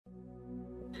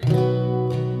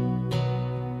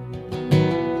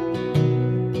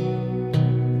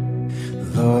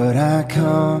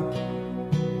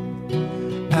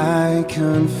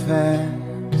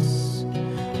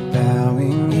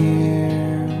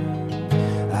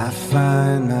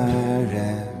find my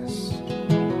rest.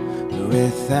 But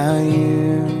without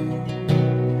you,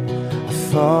 I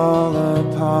fall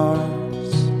apart.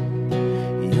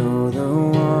 You're the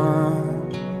one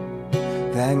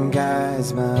that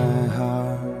guides my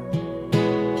heart.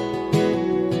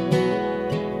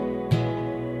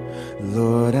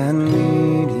 Lord, I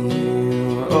need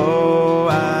you. Oh,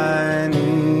 I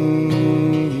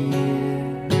need you.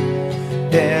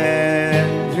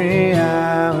 Every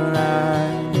hour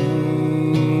I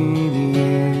need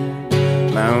you.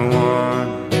 My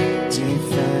one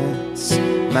defense,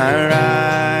 my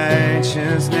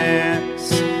righteousness.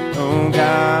 Oh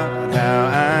God, how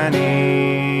I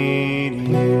need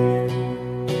you.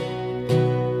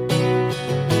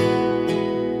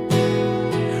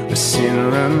 Where sin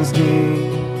runs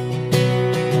deep,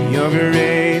 your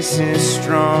grace is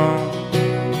strong.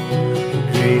 Where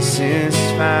grace is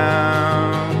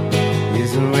found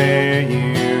is where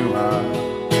you are.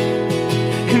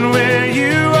 And where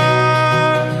you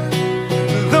are,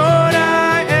 Lord,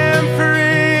 I am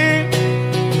free.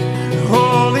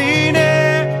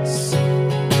 Holiness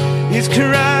is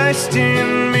Christ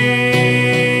in me.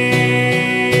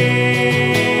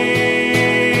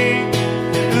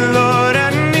 Lord, I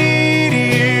need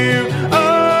you.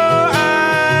 Oh,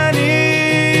 I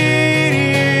need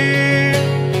you.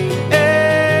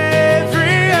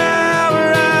 Every hour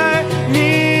I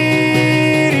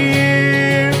need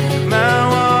you. My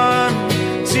one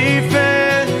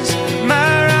defense,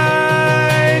 my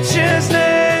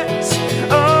righteousness.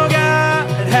 Oh God,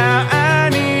 how I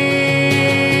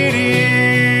need you.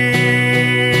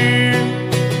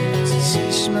 So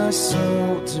teach my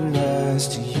soul to rise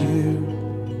to you.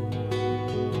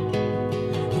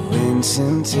 When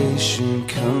temptation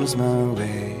comes my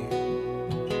way,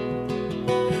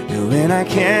 and when I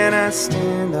cannot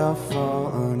stand, I'll fall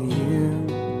on you.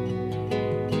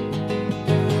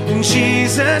 And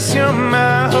Jesus, you're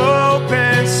my hope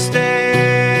and stay.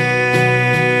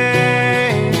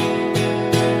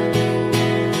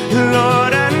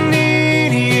 Lord, I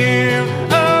need you.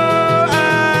 Oh,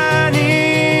 I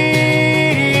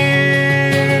need you.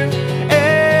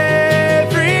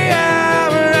 Every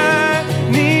hour I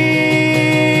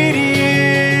need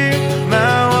you.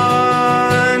 My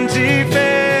one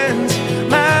defense,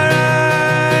 my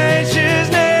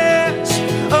righteousness.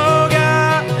 Oh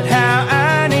God, how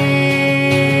I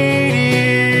need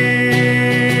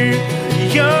you.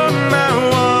 You're my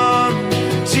one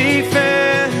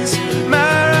defense,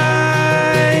 my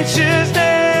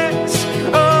righteousness.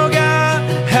 Oh God,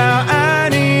 how I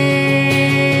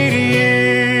need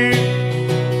you.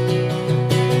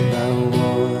 My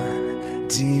one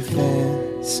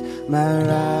defense, my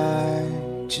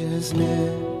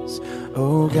righteousness.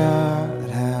 Oh God,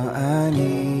 how I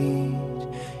need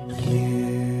you.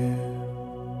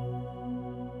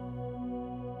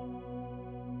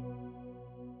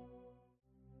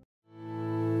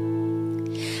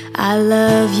 I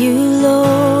love you,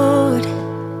 Lord.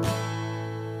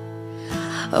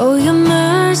 Oh, your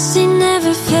mercy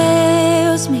never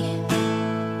fails me.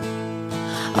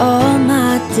 All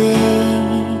my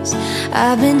days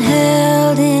I've been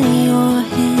held in your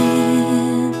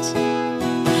hands.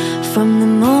 From the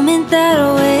moment that I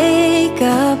wake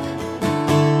up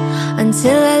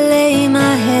until I lay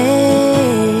my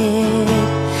head,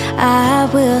 I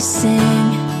will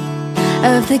sing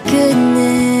of the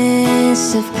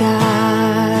goodness of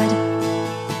God.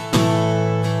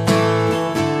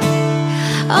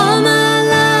 All my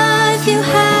life you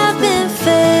have been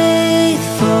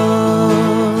faithful.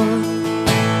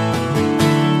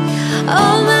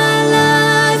 All my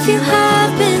life you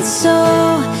have been so,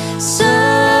 so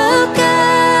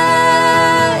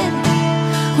good.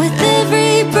 With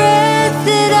every breath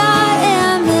that I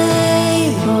am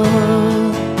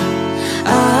able,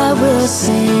 I will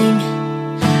sing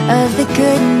of the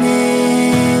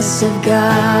goodness of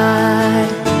God.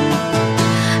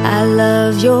 I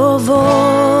love your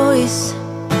voice.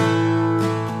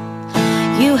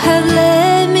 You have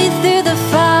led me through the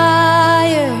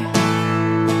fire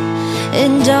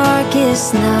in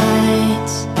darkest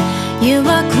nights. You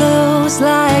are close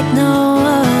like no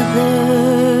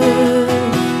other.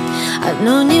 I've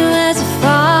known you as a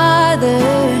father.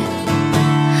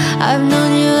 I've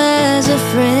known you as a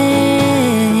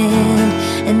friend.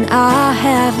 And I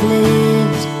have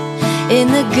lived in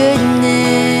the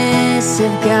goodness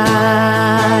of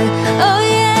God. Oh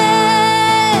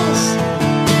yes.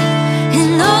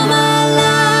 And all my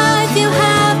life you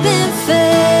have been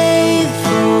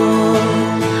faithful.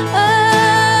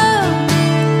 Oh,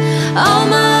 all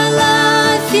my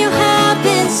life you have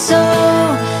been so,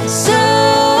 so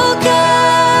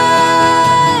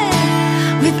good.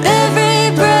 With every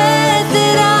breath that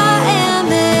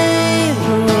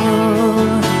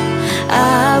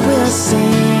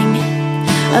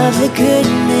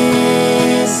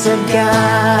goodness of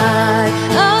God.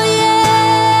 Oh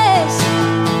yes,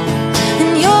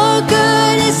 and your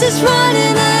goodness is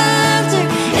running after,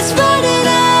 it's running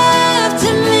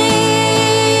after me.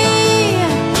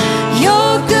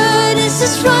 Your goodness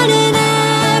is running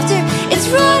after, it's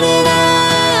running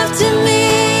after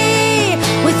me.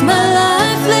 With my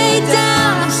life laid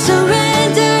down, I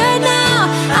surrender now.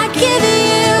 I give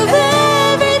you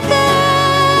everything.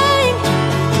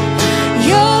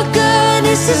 Your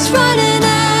goodness is running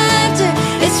after,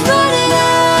 it's running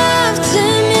after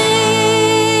me.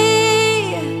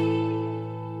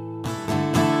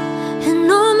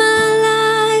 And all my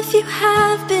life you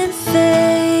have been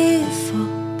faithful.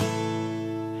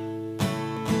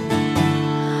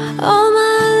 All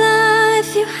my life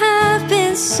you have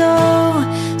been so,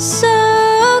 so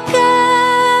good.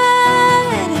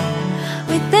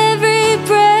 With every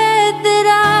breath that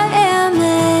I am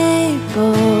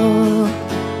able,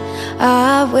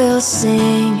 I will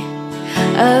sing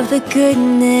of the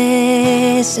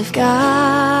goodness of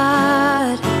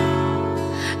God.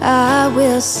 I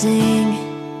will sing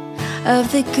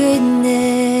of the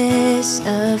goodness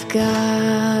of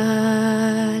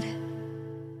God.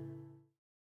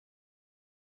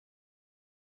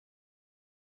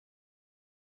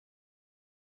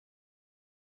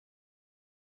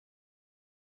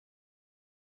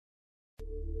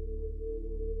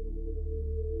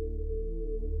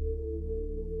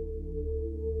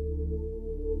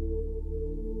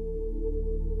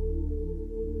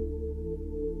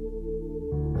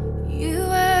 You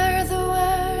were the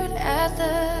Word at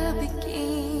the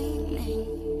beginning,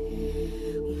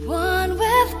 one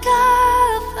with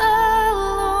God the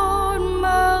Lord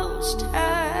Most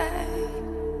High.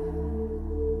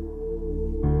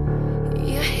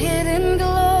 Your hidden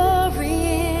glory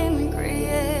in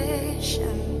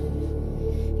creation,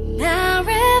 now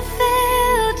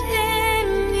revealed in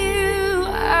you,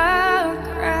 our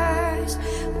Christ.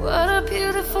 What a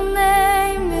beautiful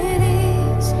name it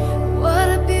is. What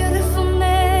a beautiful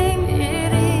name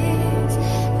it is.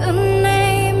 The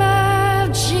name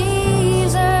of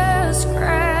Jesus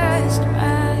Christ,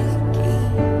 my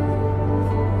King.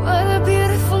 What a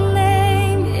beautiful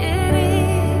name it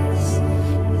is.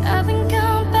 Nothing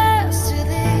compares to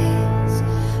this.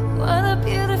 What a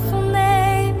beautiful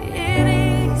name it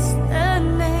is. The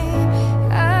name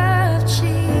of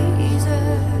Jesus.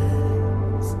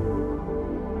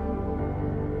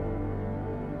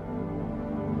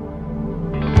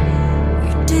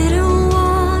 You didn't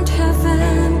want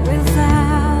heaven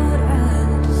without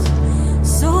us,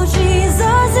 so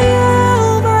Jesus,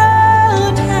 you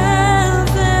brought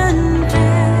heaven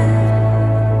down.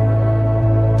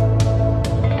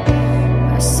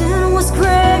 Our sin was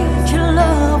great, your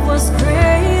love was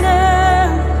greater.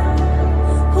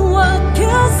 What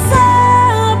could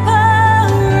separate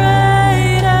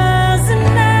us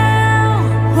now?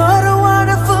 What a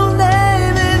wonderful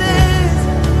name it is.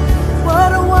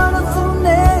 What a wonderful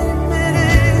name it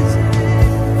is.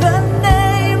 The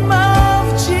name of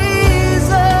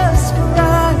Jesus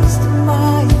Christ,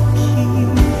 my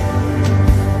King.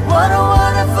 What a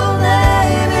wonderful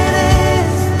name it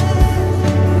is.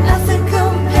 Nothing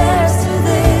compares to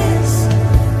this.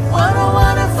 What a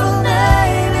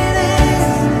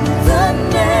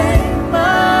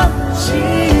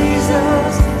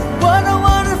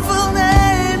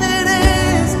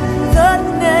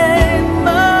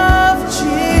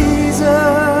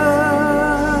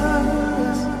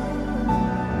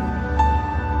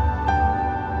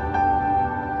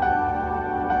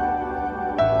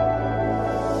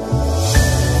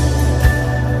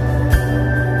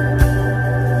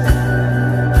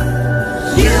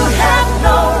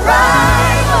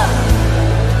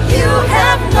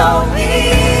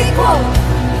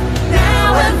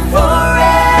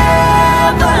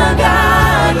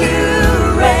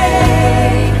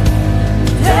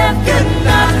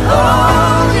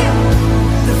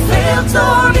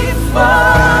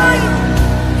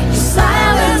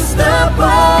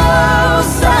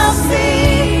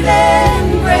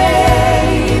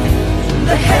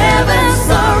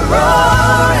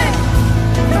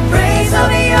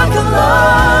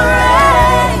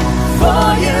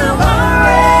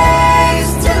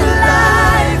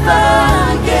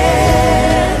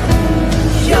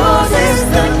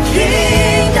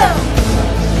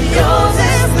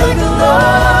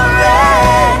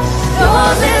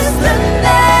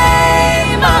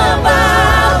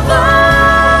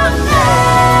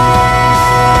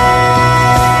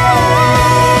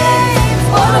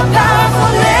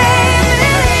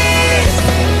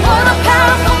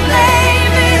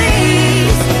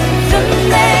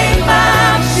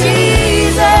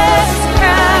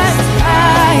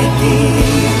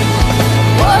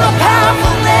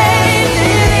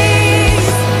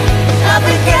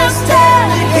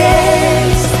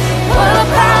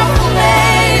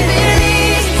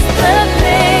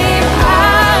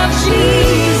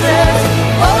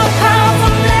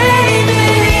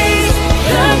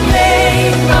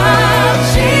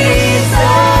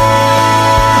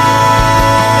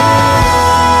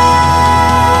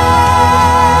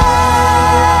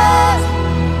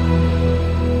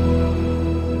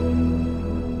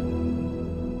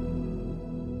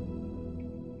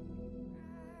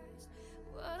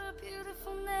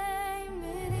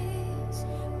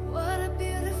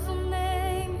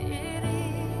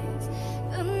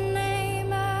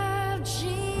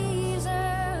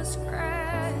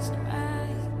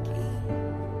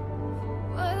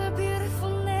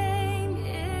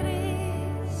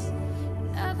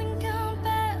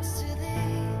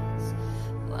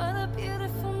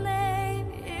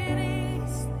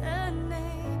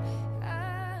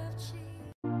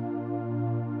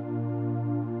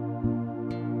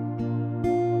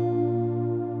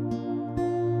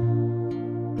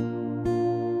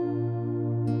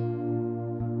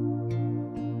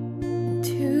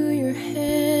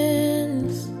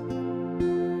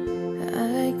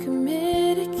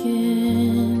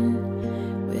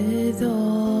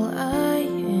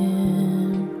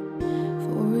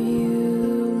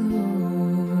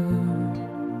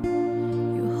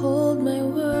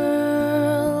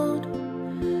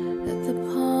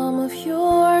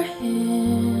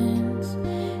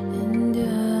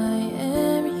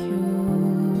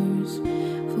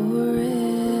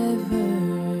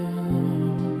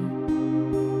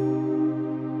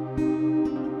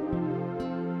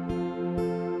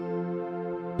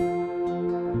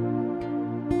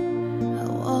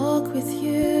with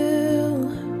you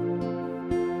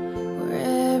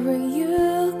wherever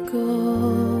you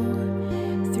go,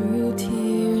 through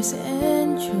tears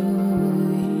and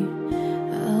joy.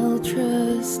 I'll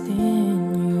trust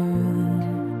in you,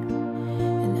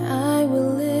 and I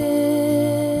will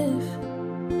live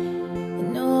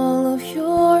in all of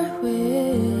your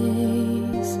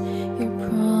ways, your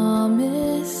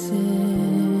promises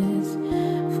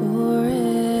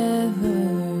forever.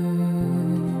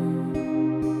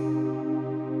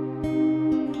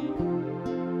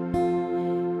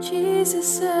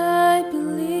 Jesus, I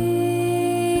believe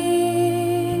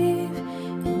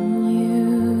in you.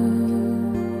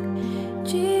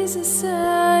 Jesus,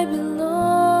 I belong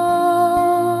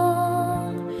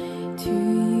to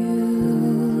you.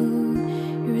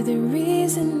 You're the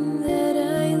reason that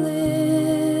I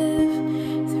live,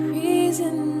 the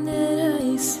reason that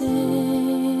I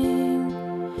sing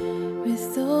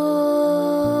with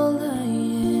all I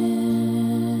am.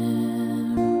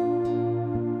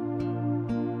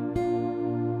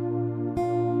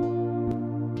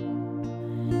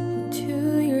 Into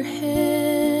your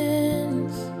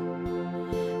hands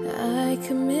I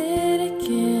commit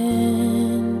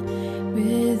again,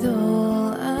 with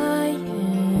all I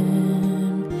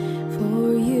am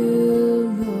for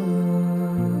you,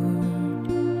 Lord.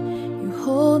 You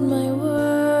hold my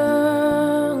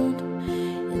world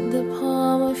in the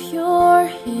palm of your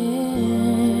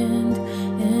hand,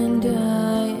 and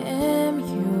I am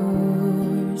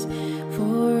yours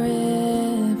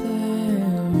forever.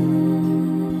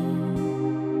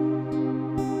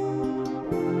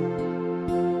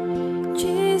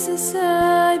 Jesus,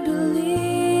 I believe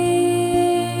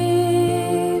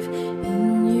in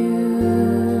you.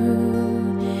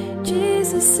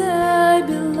 Jesus, I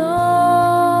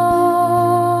belong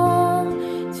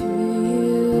to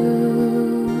you.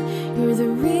 You're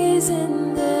the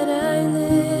reason that I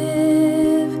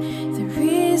live, the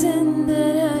reason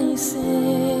that I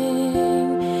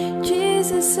sing.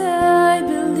 Jesus, I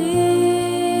believe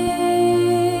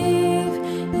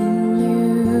in you.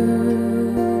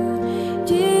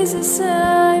 Jesus,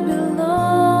 I belong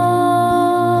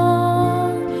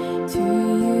to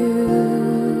you.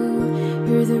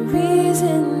 You're the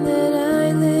reason that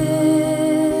I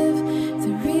live,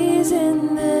 the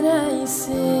reason that I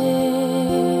sing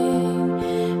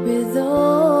with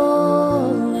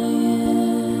all I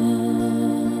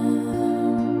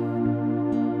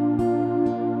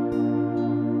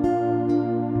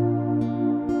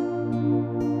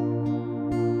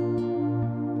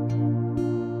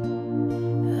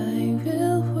I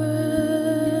will worship.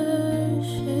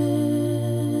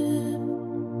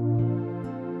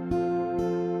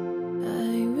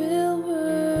 I will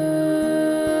worship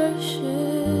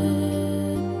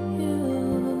you.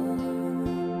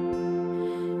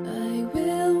 I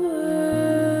will worship.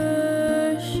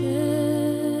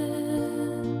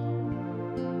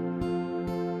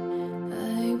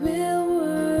 I will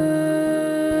worship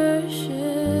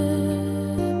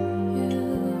you.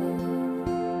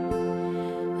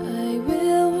 I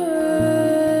will worship.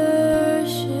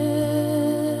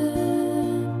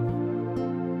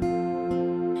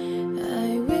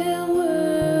 I will worship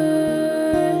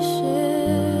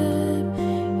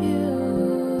you.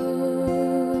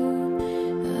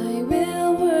 I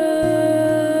will worship.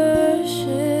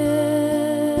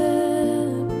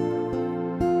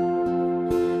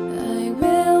 I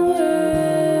will worship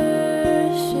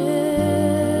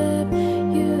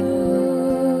you.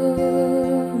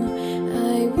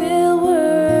 I will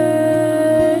worship.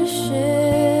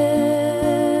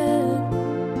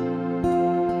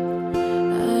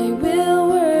 I will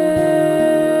worship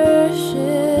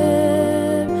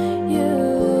you.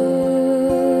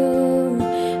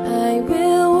 I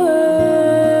will worship.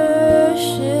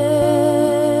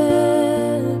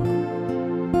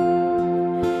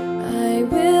 I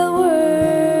will worship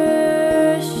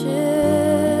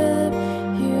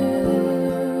you.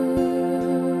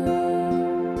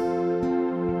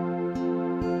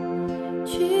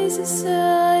 Jesus,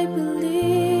 I believe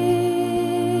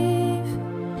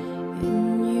in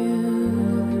you.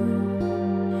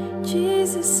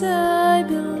 Jesus, I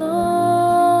belong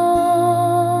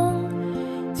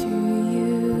to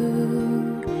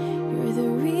you. You're the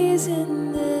reason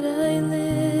that I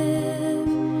live,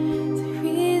 the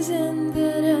reason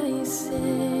that I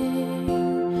sing.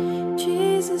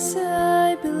 Jesus,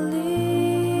 I believe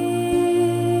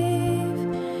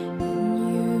in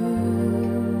you.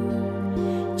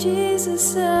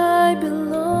 Jesus, I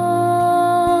belong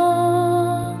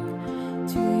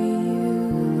to you.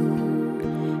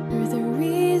 You're the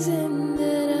reason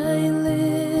that I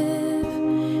live,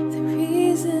 the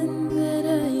reason that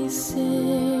I sing.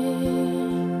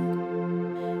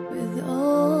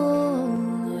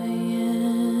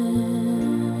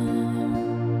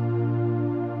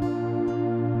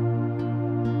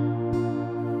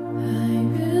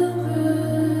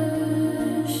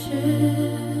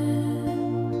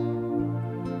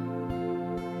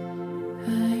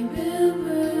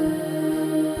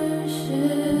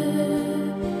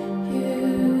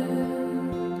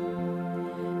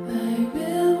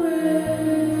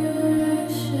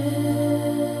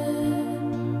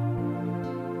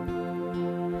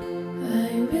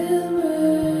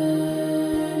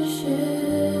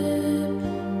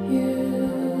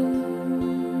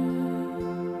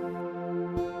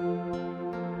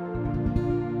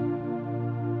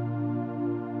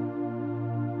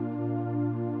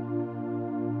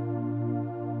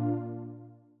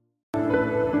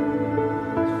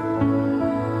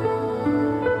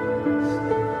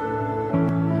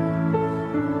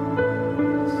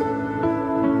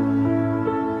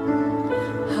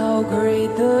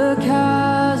 Great the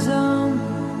chasm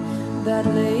that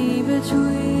lay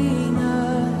between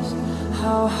us,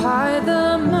 how high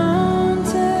the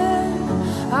mountain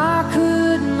I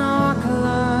could not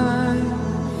climb.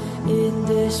 In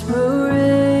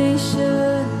desperation,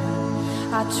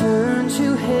 I turned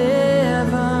to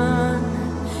heaven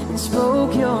and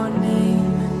spoke your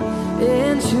name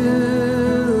into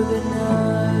the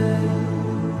night.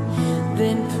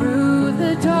 Then through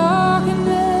the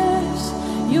darkness,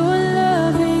 your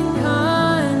loving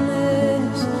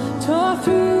kindness tore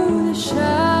through the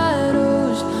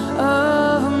shadows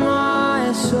of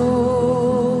my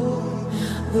soul.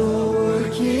 The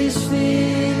work is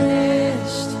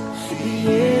finished, the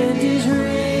end is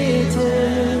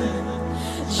written.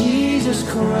 Jesus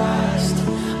Christ,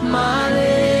 my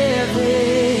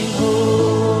living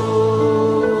hope.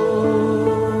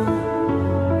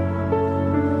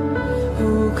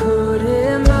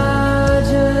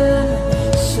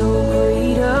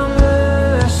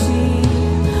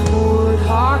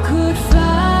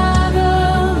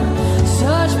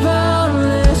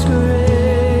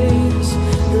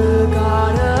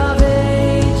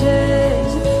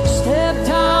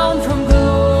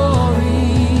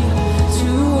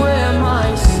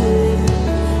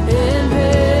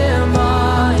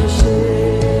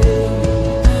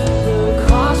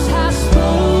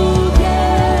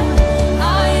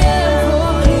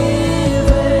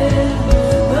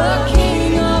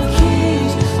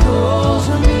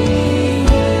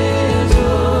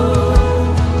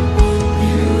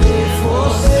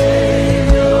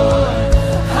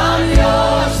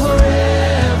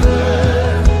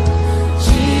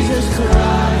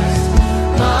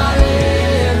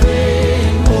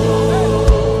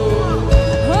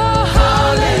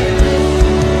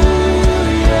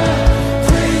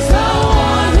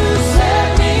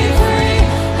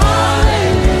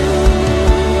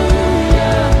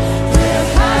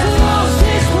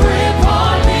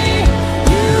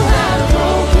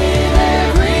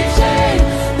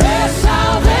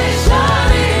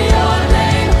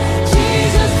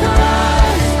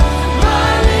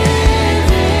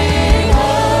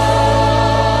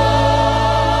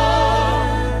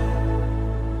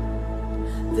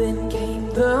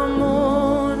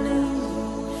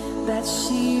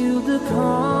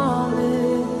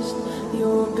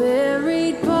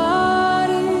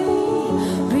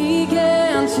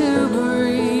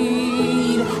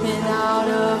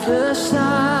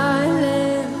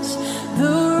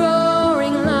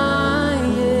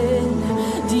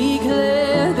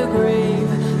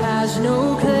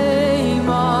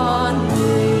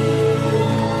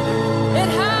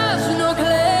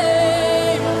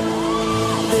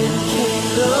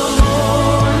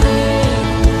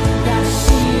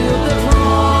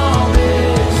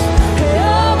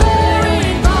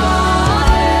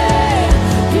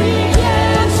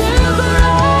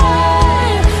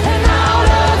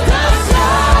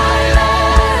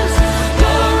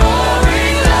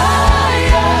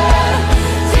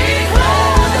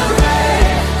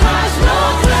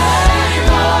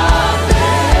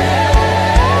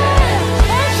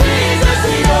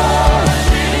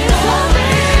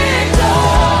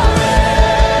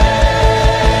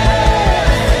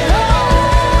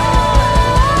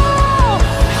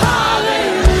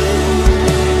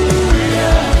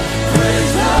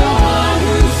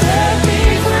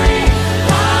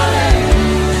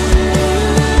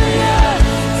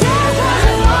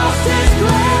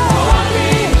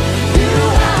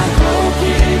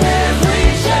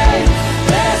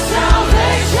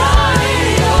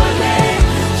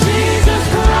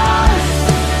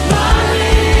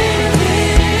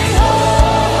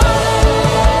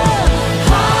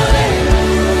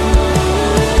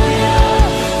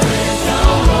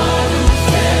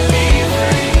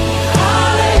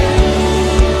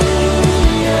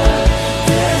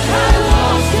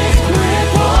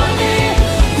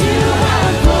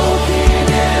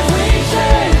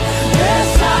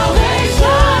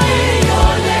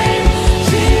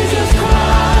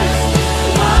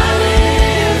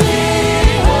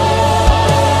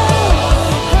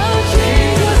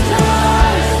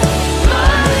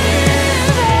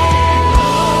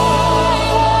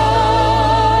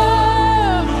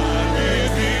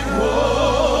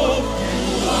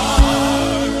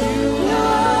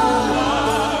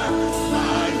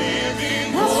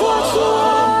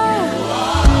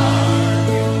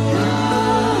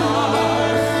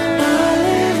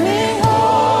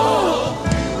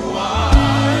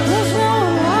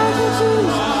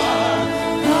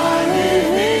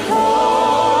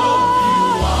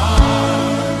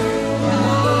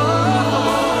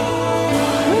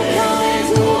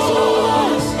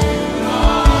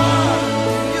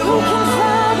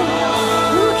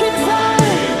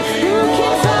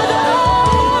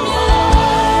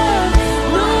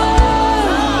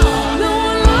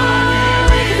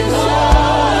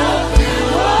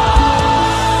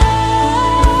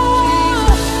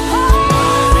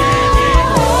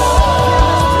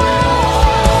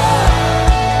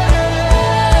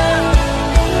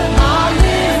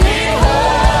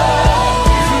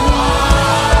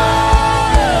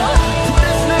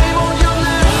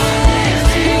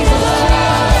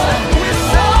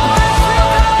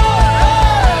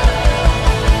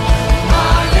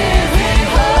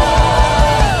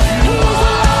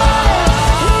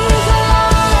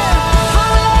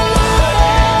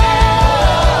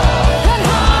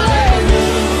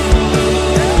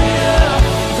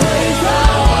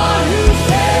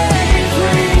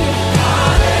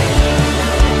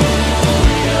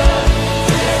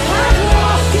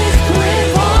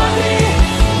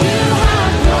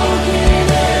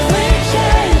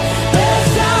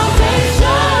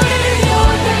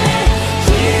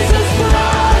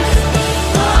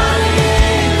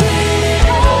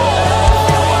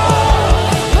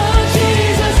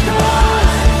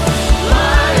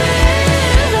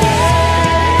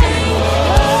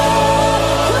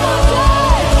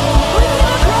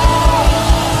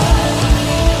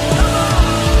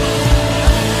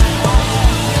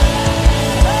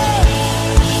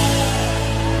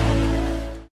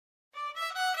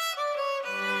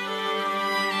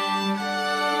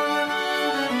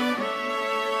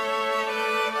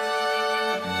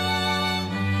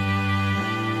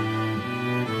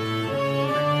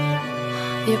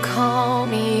 You call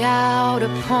me out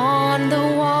upon the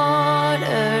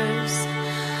waters,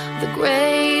 the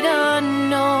great unknown,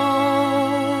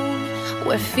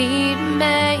 where feet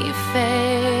may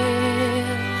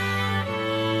fail.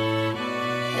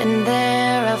 And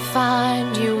there I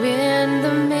find you in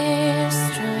the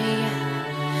mystery,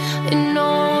 in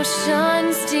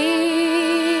oceans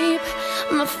deep,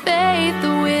 my faith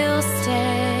will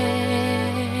stand.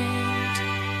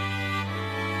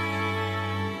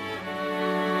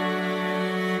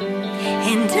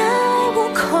 And I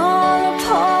will call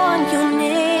upon your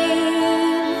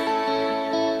name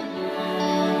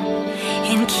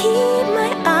and keep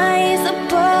my eyes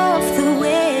above the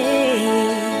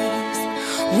waves.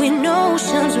 When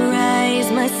oceans rise,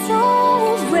 my soul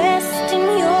will rest in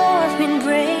your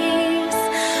embrace.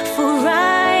 For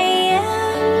I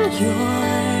am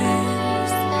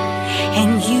yours,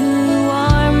 and you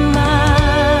are mine.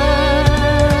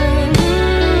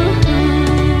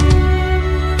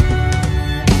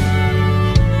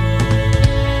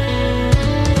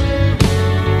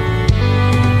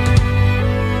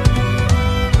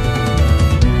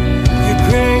 Your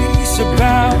grace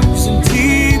abounds in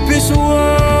deepest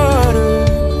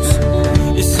waters.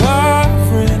 Your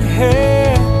sovereign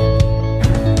hand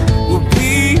will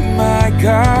be my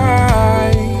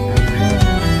guide.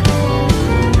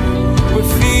 Where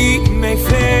feet may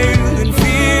fail and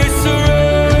fear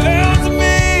surrounds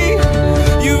me,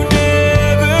 you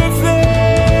never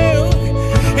failed,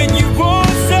 and you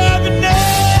won't stop now.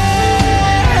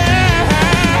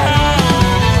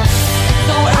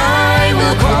 So I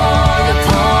will call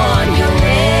upon your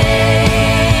name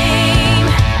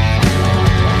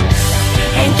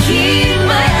and keep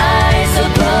my eyes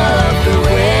above the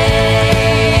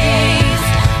waves.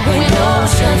 When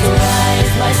oceans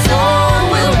rise, my soul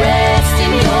will rest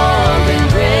in your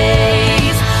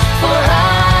embrace. For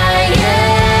I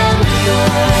am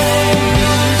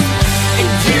yours, and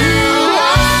you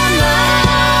are mine.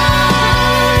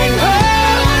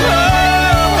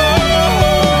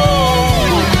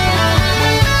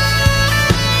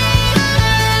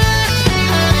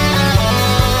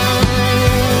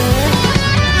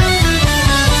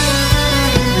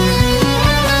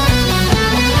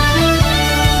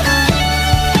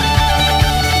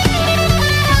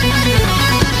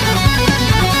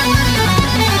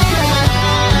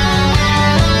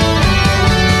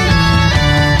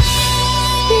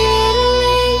 Spirit,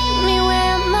 lead me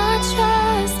where my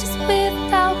trust is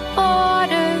without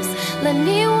borders. Let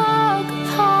me walk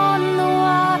upon the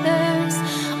waters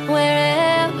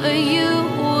wherever you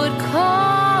would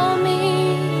call me.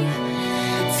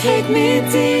 Take me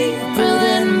deeper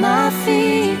than my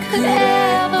feet could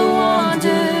ever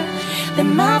wander, that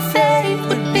my faith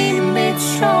would be made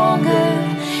stronger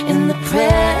in the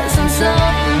presence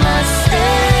of my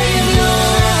Savior.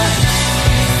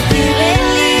 Spirit,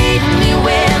 lead me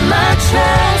where my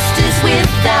trust is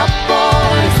without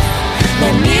borders.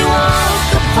 Let me walk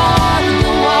upon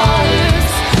the waters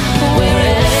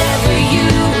wherever you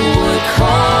would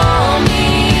call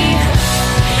me.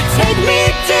 Take me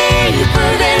deeper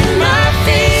than my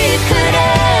feet could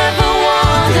ever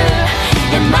wander,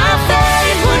 and my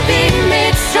faith would be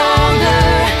made stronger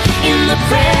in the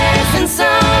presence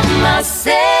of my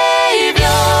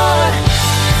Savior.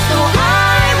 So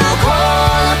I will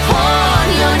call upon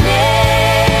your name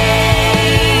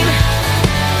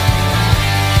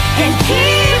and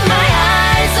keep my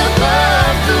eyes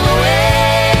above the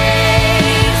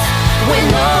waves. When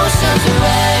oceans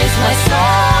rise, my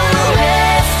soul will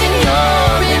rest in your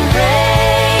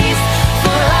embrace.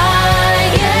 For I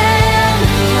am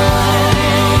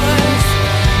yours,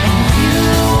 and you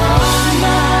are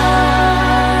mine.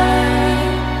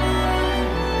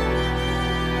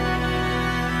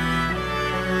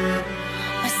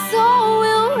 My soul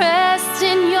will rest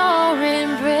in your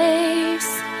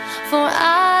embrace, for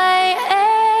I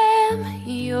am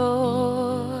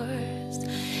yours,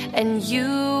 and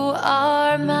you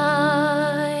are mine.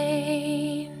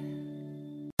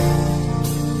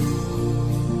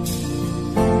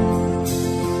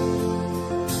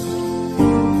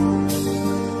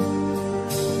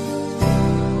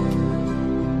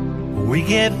 We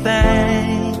give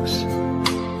thanks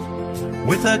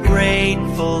with a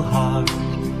grateful heart.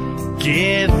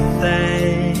 Give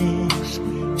thanks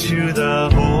to the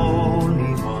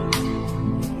Holy One.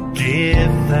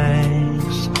 Give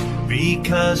thanks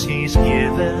because He's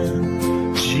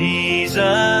given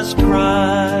Jesus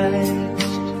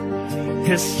Christ,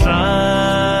 His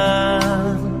Son.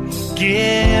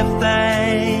 Give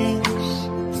thanks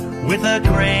with a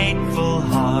grateful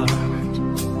heart.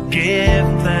 Give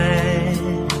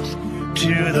thanks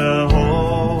to the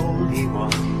Holy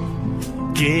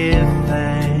One. Give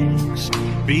thanks.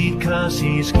 because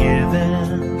he's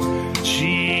given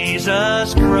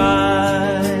Jesus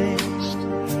Christ,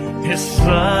 his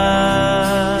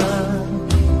Son.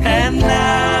 And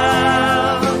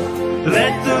now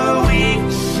let the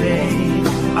weak say,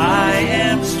 I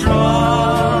am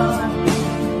strong.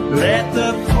 Let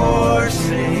the poor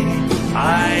say,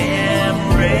 I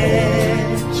am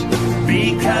rich,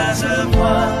 because of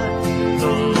what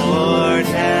the Lord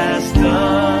has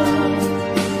done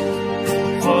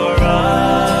for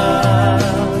us.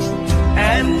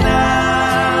 And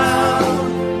now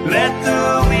let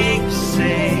the weak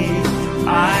say,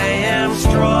 I am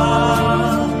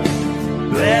strong.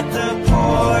 Let the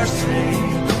poor say,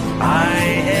 I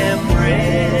am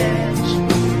rich,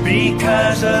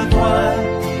 because of what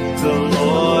the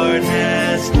Lord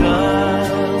has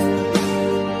done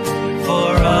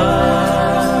for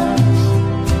us.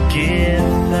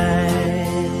 Give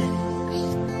thanks.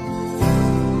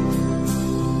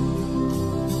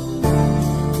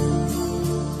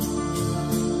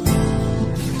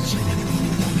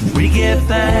 We give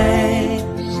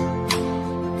thanks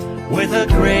with a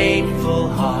grateful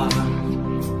heart.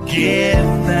 Give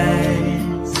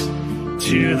thanks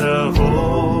to the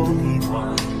Holy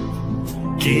One.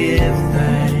 Give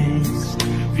thanks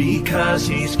because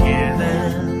he's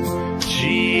given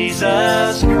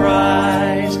Jesus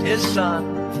Christ, his Son,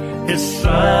 his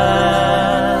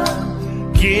Son.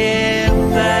 Give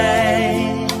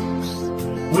thanks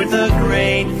with a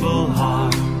grateful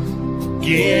heart.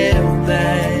 Give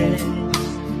thanks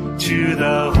to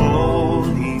the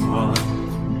Holy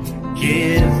One.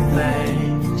 Give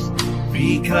thanks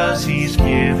because he's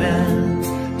given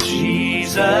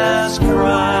Jesus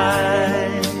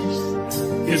Christ,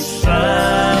 his Son.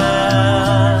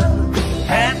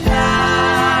 And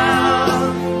now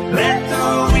let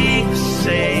the weak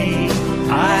say,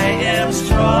 I am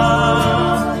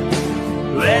strong.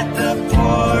 Let the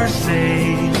poor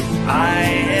say, I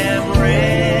am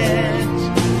rich,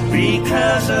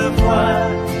 because of what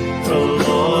the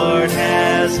Lord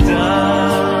has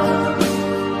done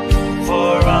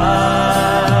for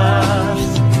us.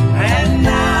 And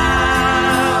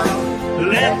now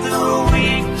let the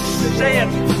weak say it,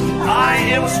 I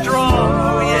am strong,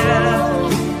 oh yeah.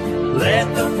 Let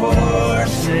the poor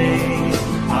say,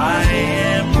 I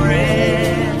am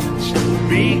rich,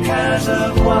 because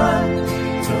of what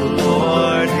the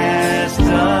Lord has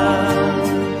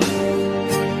done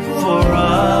for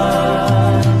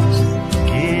us.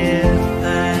 Give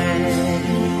thanks.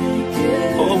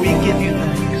 Oh, we give you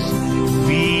thanks.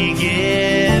 We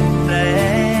give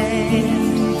thanks.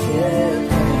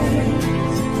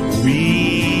 We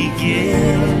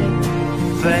give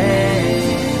thanks.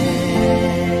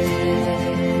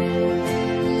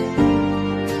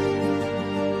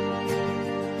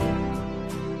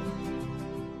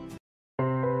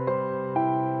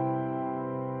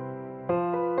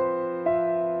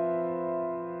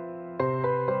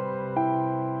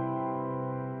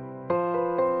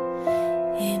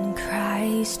 In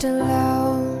Christ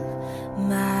alone,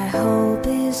 my hope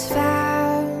is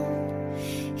found.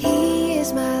 He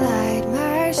is my light,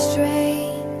 my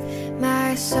strength,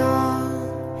 my song.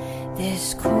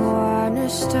 This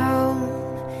cornerstone,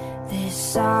 this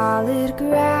solid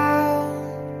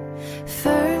ground,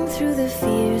 firm through the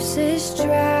fiercest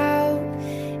drought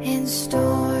and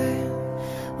storm.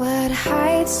 What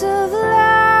heights of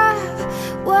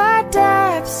love, what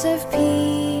depths of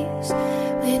peace,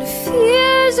 when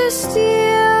fears are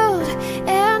stilled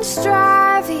and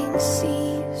striving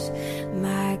cease.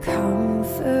 My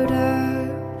comforter,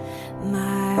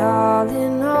 my all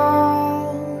in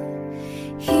all,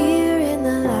 here in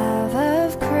the love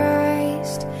of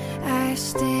Christ I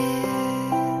stand.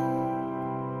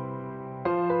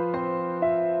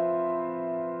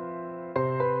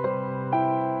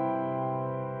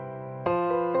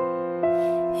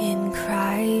 In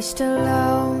Christ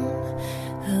alone,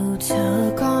 who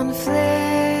took on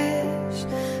flesh,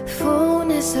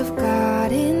 fullness of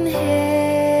God in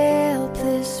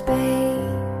helpless babe.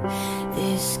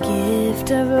 This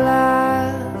gift of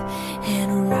love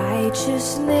and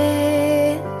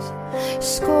righteousness,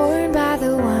 scorned by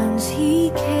the ones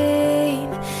he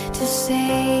came to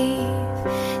save,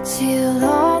 till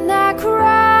on that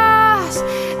cross,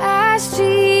 as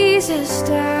Jesus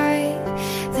died,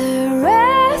 the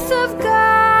wrath of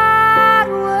God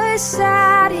was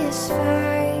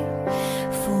satisfied.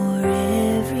 For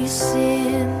every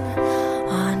sin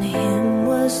on him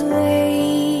was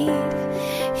laid.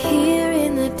 Here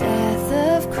in the death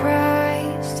of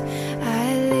Christ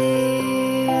I live.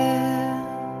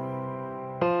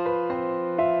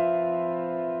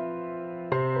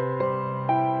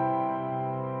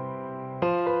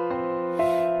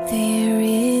 There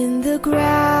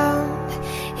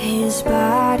His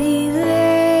body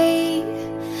lay,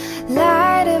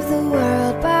 light of the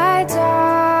world by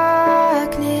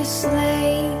darkness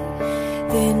slain,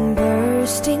 then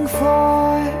bursting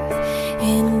forth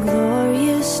in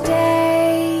glorious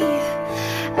day,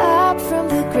 up from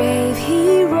the grave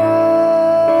he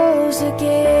rose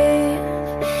again.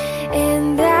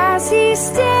 And as he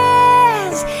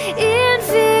stands in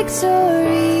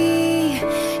victory,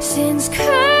 sin's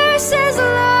curse has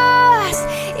lost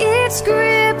its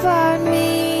grip on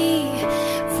me,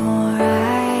 for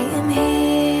I am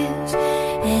his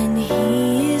and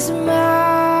he is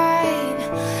mine,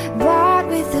 bought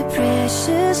with the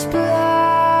precious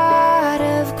blood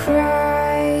of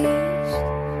Christ.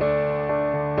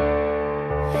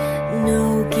 No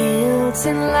guilt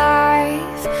in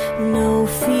life, no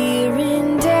fear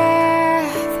in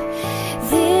death,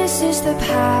 this is the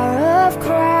power of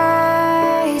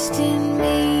Christ in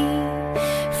me.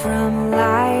 From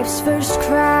life's first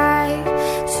cry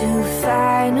to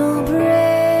final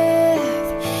breath,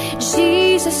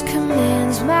 Jesus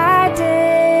commands my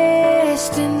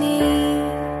destiny.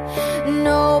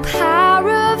 No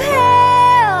power of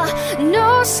hell,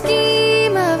 no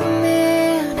scheme of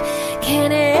man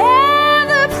can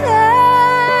ever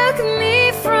pluck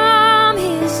me from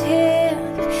his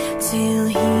hand till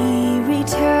he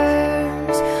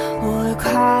returns or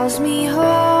calls me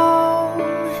home.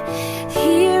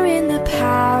 Here in the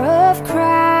power of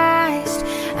Christ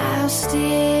I'll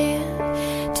stand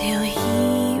till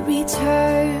he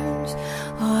returns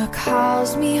or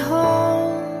calls me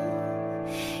home.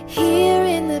 Here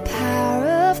in the power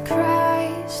of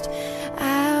Christ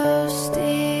I'll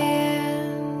stand.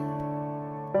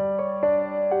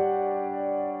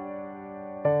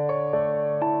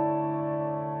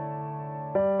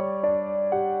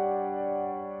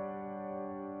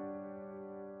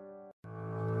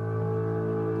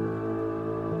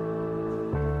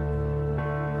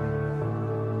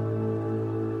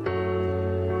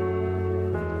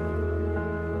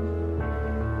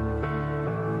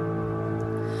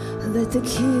 Let the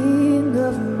King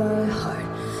of my heart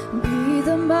be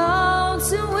the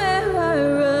mountain where I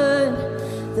run,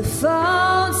 the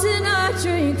fountain I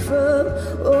drink from.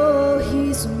 Oh,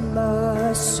 he's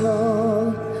my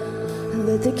song.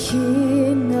 Let the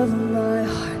King of my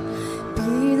heart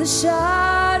be the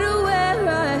shadow where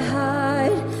I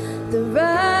hide, the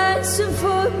ransom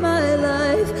for my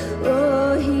life.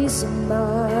 Oh, he's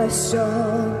my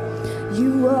song.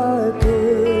 You are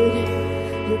good,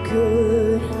 you're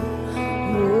good.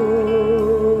 Oh,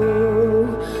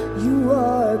 you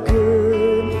are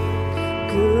good,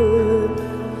 good.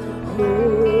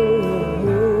 Oh,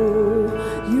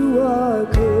 you are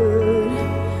good,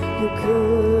 you're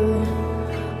good.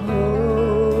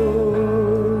 Oh,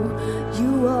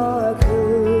 you are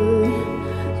good,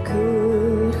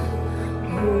 good.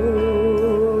 Oh,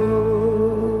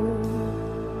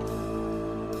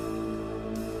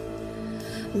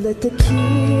 let the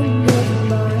King of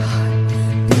my heart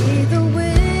be the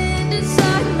wind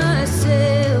inside my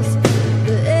sails,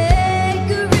 the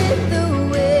anchor in the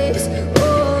waves.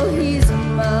 Oh, he's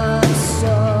my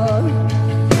song.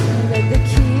 Let the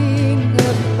King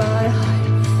of my heart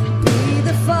be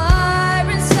the fire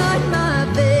inside my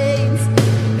veins,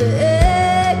 the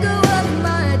echo of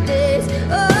my days.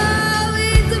 Oh,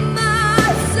 he's my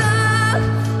song.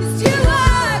 'Cause you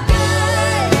are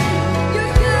good,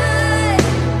 you're good.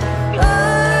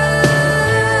 Oh,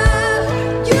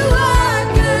 you are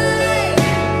good,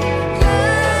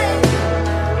 good.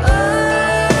 Oh,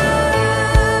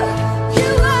 you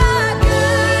are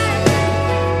good,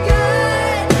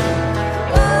 good.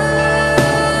 Oh,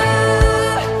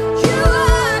 you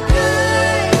are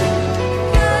good,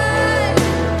 good.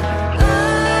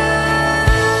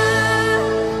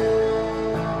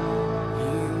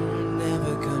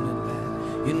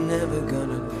 You're never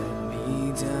gonna let me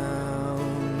down.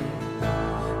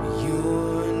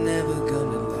 You're never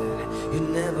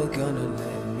gonna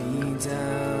let me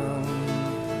down.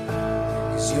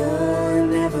 'Cause you're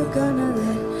never gonna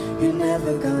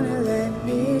let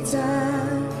me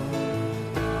down.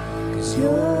 'Cause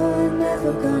you're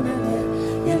never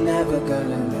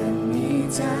gonna let me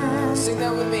down. Sing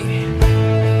that with me.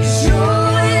 'Cause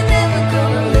you're never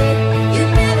gonna let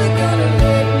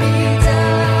me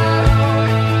down.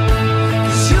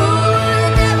 'Cause you're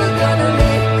never gonna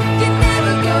let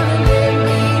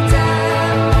me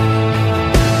down.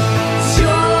 'Cause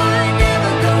you're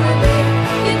never gonna let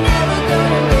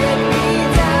me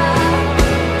down.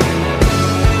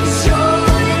 'Cause you're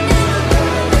never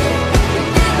gonna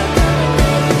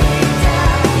let me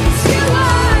down. 'Cause you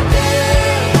are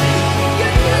good,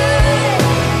 you're good.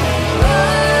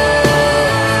 Oh,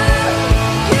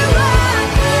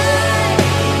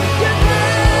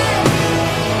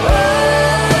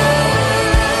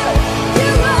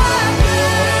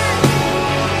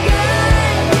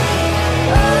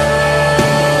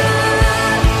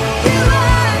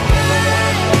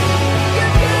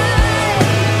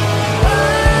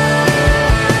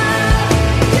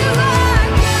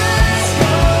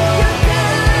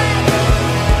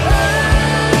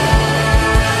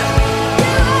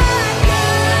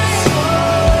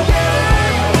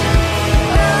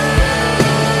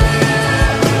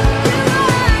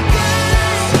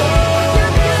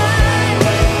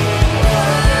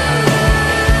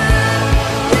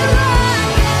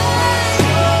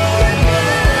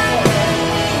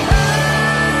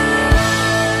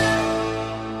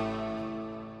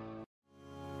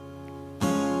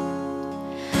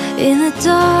 In the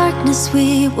darkness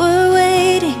we were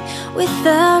waiting,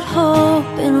 without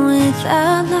hope and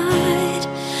without light,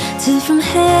 till from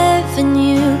heaven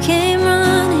you came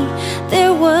running.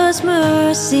 There was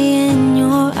mercy in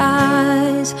your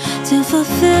eyes to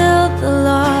fulfill the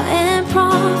law and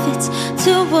prophets.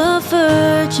 To a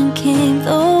virgin came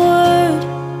the word,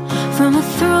 from a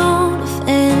throne of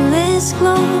endless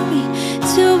glory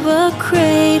to a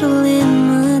cradle in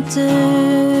the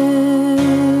dirt.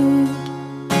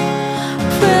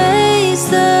 Praise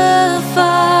the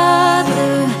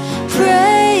Father,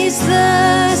 praise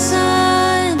the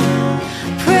Son,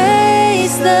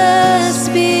 praise the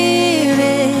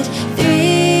Spirit,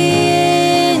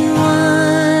 three in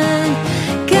one.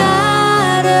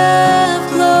 God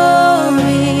of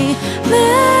glory,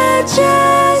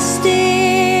 majesty,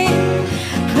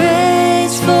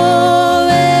 praise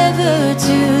forever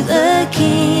to the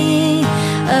King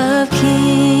of Kings.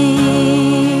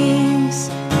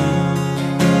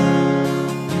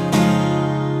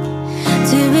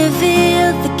 To reveal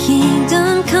the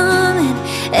kingdom coming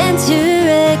and to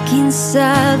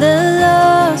reconcile the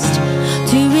lost,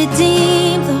 to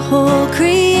redeem the whole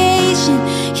creation.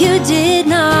 You did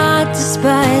not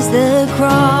despise the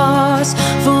cross,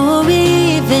 for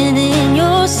even in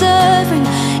your suffering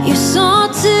you saw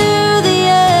to the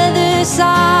other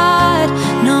side,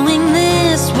 knowing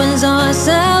this was our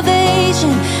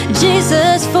salvation.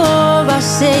 Jesus, for our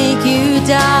sake you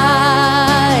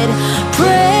died.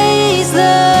 Praise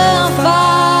the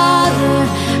Father,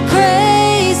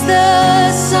 praise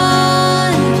the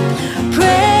Son,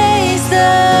 praise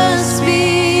the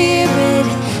Spirit,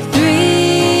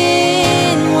 three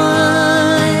in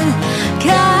one.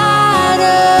 God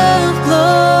of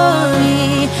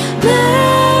glory,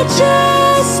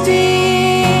 majesty,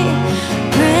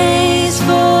 praise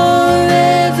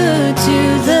forever to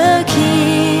the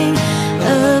King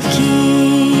of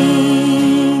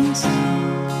Kings.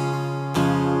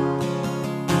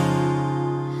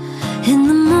 In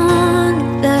the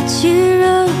morning that you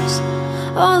rose,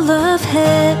 all of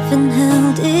heaven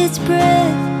held its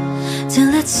breath,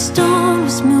 till that stone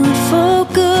was moved for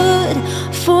good,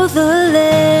 for the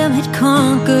Lamb had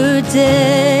conquered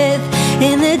death.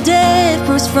 And the dead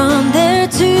rose from their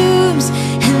tombs,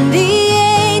 and the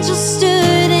angels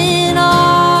stood in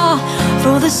awe,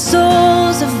 for the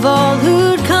souls of all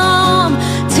who'd come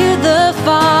to the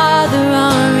Father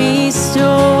are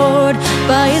restored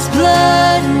by His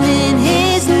blood and in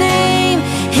His name.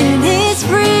 In His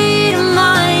freedom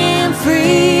I am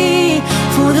free,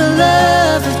 for the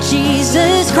love of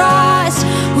Jesus Christ,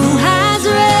 who has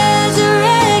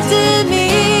resurrected me.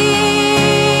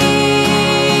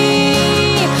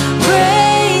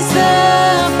 Praise the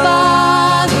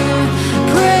Father,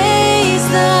 praise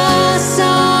the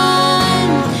Son,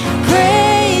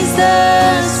 praise the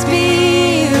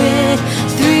Spirit,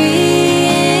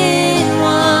 three in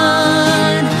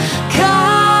one.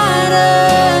 God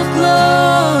of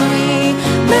glory,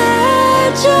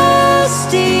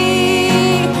 majesty,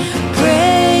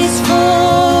 praise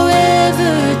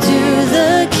forever to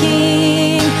the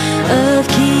King of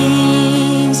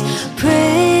Kings.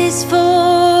 Praise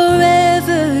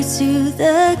forever to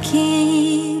the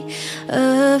King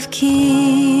of Kings.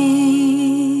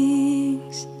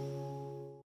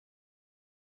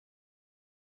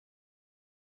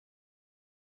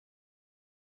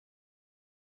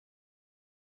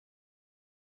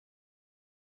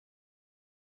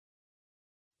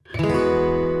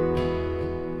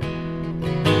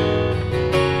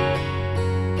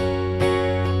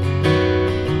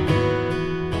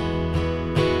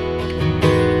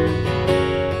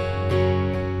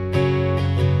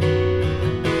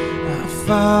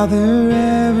 Father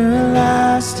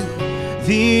everlasting,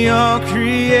 the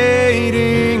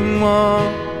all-creating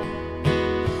one,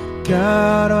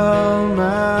 God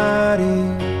Almighty,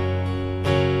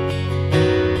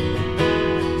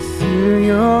 through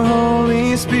your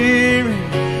Holy Spirit,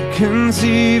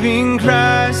 conceiving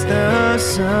Christ the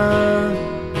Son,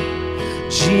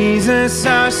 Jesus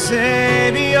our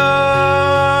Savior.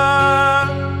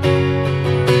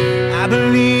 I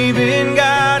believe in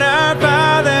God our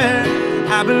Father,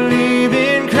 I believe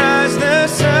in Christ the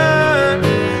Son,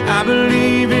 I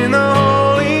believe in the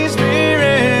Holy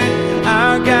Spirit,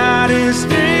 our God is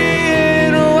three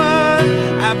in one.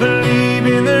 I believe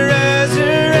in the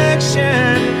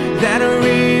resurrection, that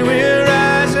we will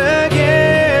rise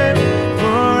again,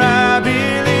 for I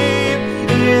believe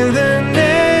in the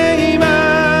name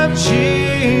of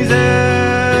Jesus.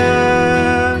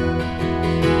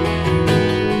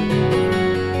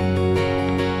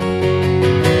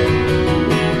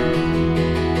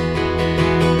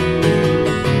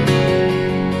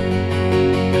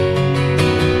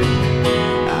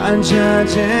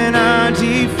 judge and our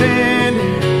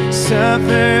defender,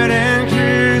 suffered and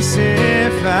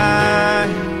crucified.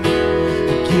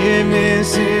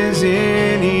 Forgiveness is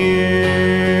in you.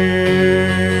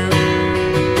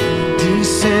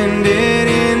 Descended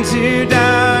into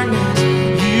darkness,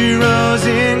 you rose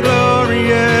in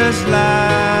glorious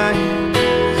light,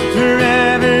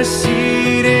 forever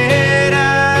seated high.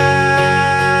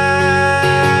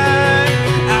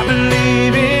 I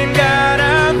believe in God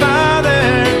our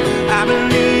Father, I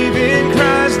believe in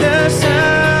Christ the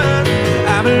Son,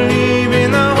 I believe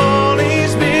in the Holy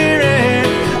Spirit,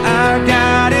 our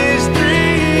God is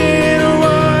three in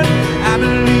one. I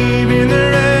believe in the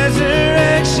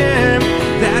resurrection,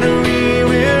 that we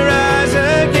will rise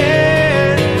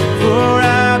again, for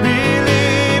I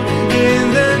believe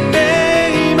in the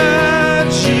name of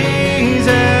Jesus.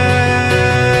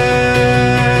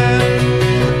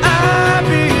 I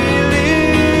believe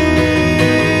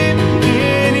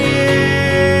in you.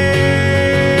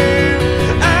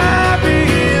 I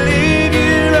believe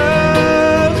you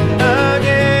rose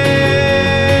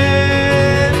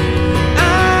again.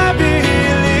 I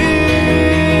believe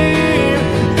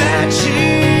that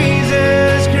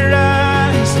Jesus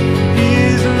Christ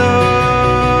is Lord.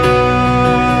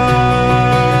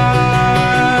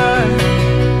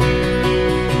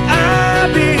 I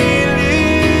believe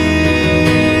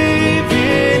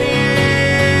in you.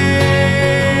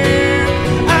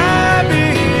 I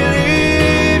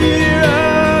believe you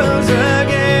rose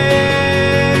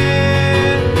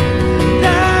again. I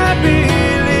believe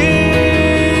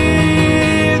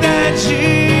that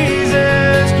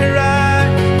Jesus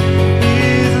Christ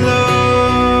is Lord.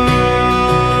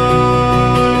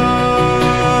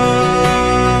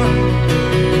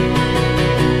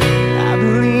 I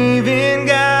believe in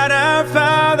God our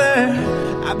Father,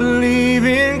 I believe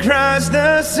in Christ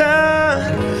the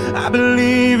Son, I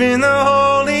believe in the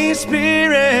Holy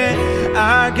Spirit,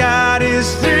 our God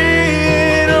is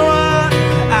three in one.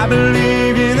 I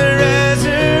believe in the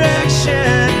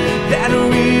resurrection, that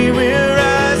we will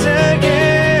rise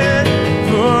again,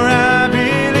 for I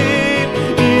believe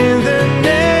in the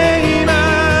name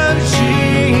of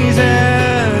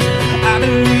Jesus. I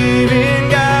believe in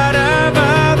God our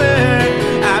Father,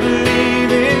 I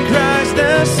believe in Christ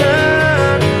the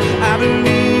Son, I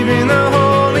believe in the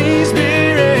Holy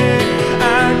Spirit,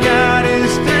 our God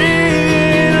is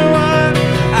three in one.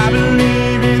 I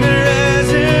believe in the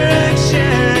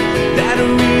resurrection, that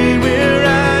we will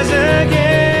rise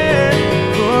again,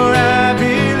 for I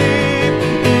believe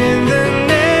in the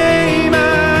name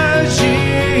of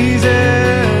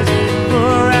Jesus,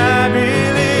 for I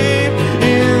believe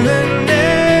in the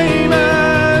name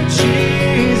of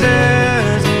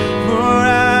Jesus, for I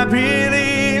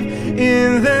believe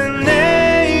in the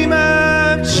name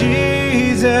of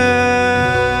Jesus.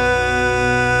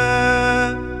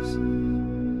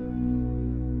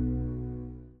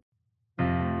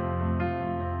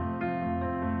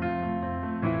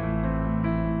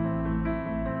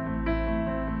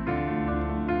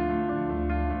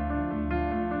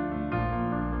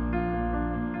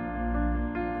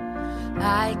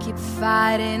 I keep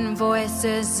fighting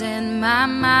voices in my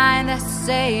mind that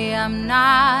say I'm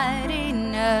not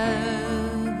enough.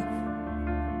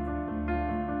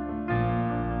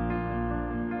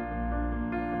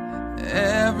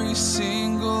 Every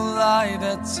single lie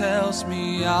that tells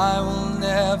me I will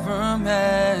never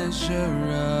measure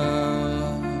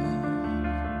up.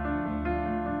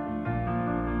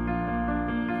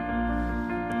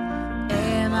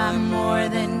 Am I more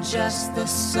than just the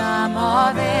sum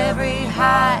of every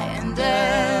high and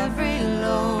every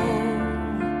low?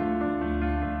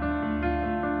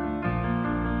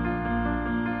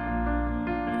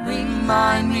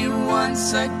 Remind me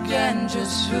once again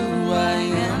just who I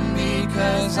am,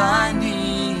 because I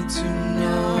need to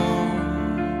know.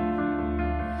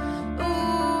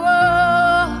 Ooh,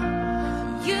 oh,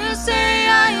 you say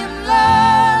I am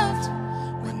loved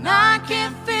when I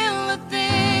can't feel a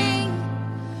thing.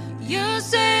 You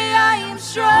say I am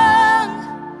strong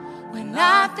when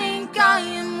I think I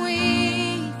am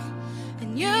weak.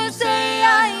 And you say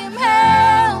I am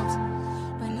held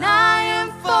when I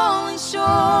am falling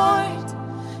short,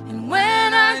 and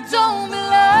when I don't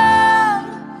belong.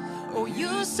 Oh,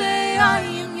 you say I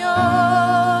am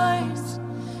yours,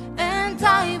 and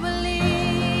I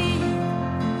believe.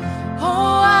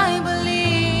 Oh, I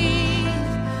believe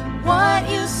what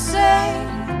you say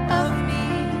of me.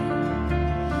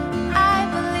 I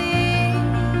believe.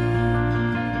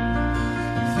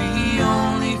 The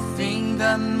only thing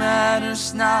that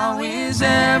matters now is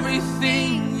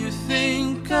everything you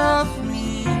think of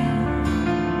me.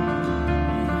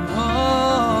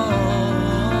 Oh,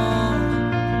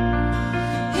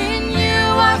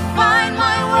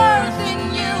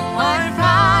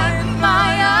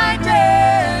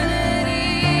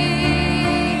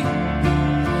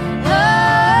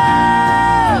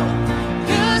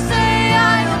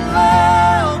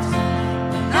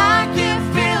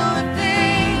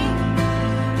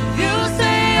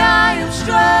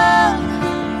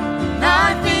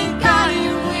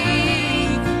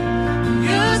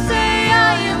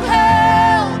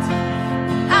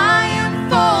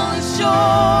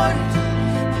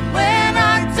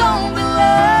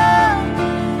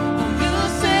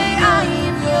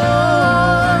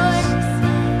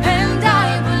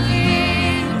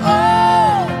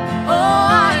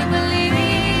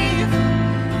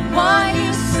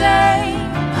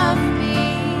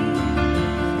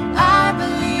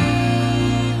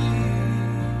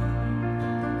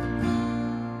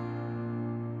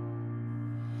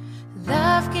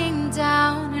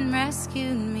 down and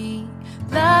rescued me.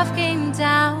 Love came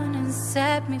down and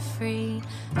set me free.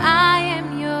 I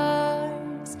am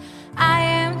yours, I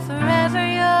am forever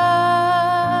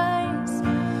yours.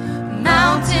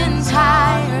 Mountains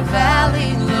high or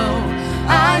valley low,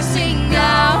 I sing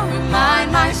out,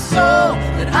 remind my soul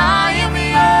that I am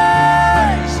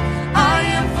yours, I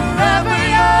am forever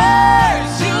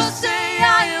yours. You say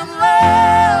I am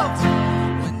loved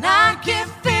when I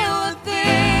can't feel a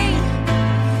thing.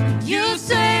 You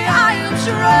say I am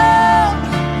strong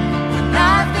when I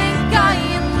think I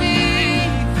am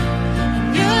weak.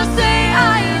 You say I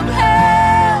am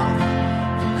held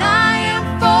when I am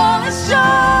falling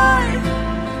short,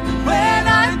 when I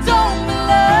don't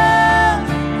belong.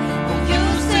 Oh, you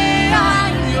say I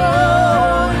am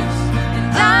yours, and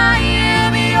I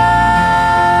am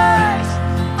yours.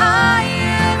 I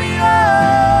am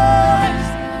yours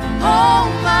all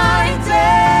my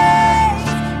days.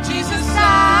 Jesus, I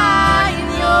am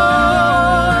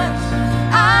yours.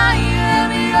 I am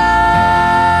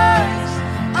yours.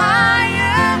 I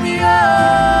am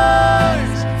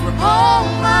yours for all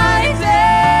my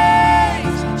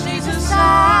days. Jesus, I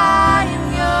am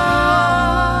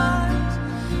yours.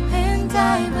 And I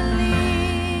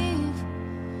believe,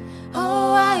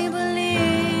 oh, I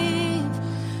believe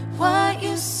what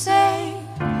you say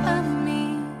of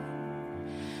me.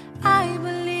 I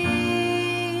believe.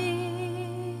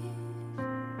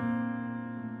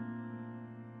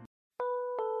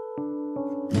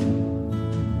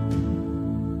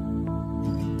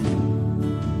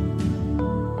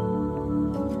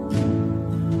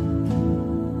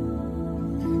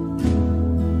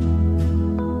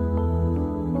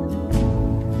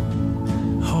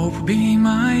 Hope be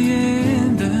my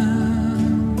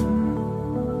anthem,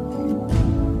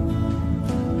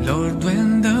 Lord,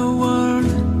 when the world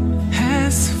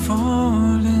has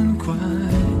fallen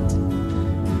quiet,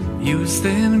 you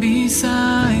stand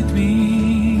beside me.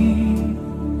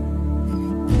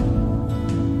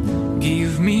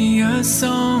 Give me a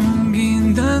song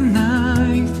in the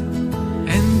night,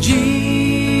 and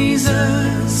Jesus,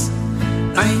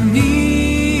 I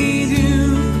need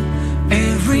you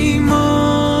every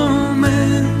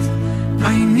moment.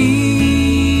 I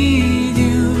need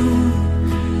you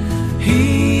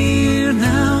here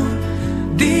now.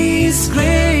 This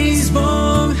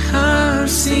graceful heart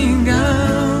sing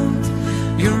out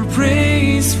your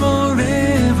praise forever.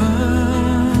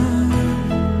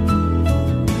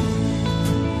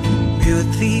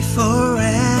 Beauty for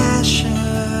ashes,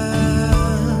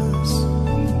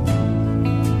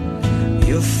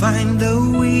 you find the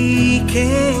weak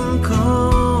and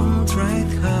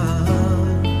contrite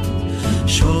heart,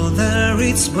 shoulder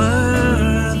its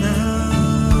burdens,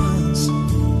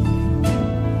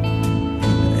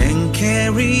 and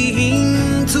carry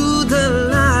into the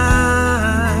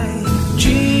light.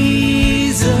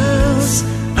 Jesus,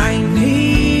 I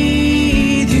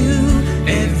need you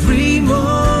every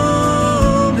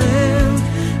moment.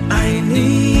 I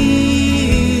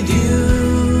need you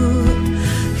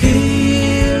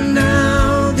here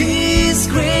now. This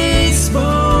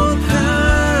graceful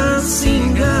heart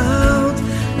sing out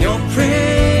your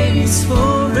praise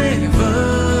forever.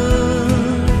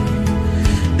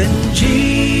 Then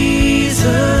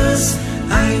Jesus,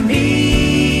 I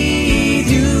need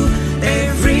you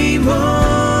every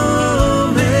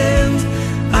moment.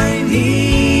 I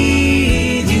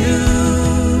need you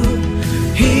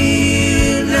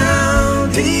here now.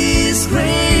 This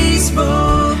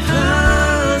graceful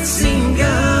heart sing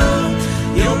out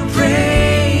your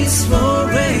praise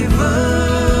forever.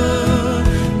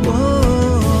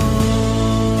 Whoa.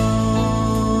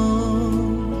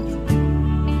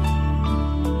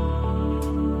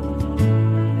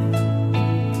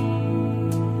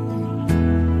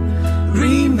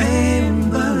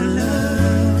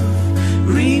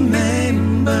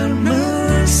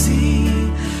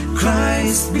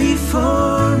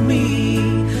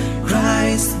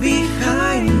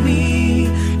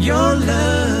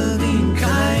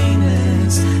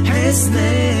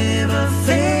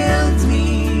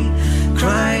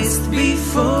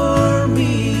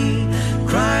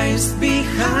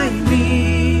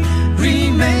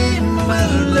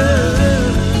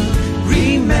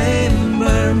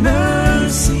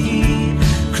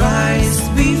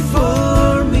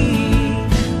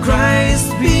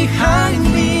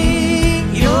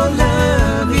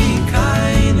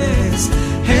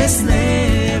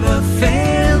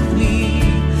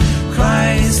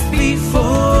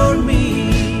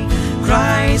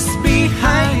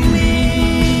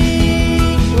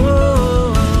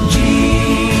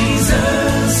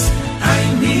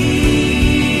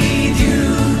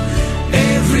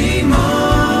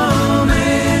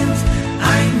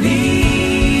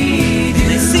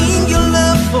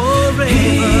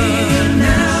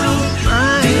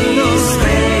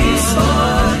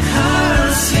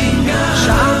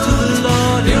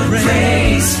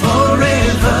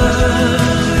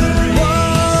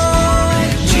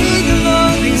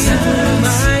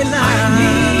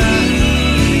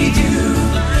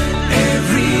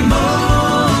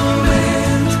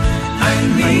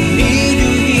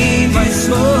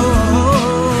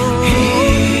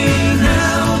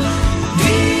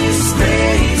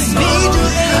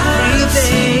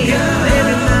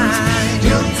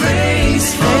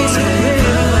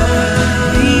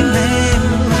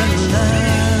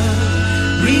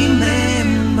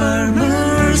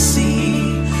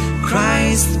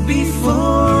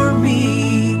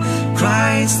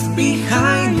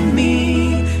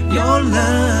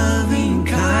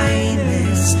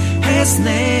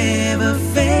 never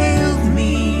failed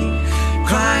me.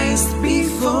 Christ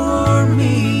before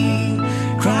me,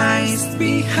 Christ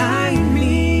behind me.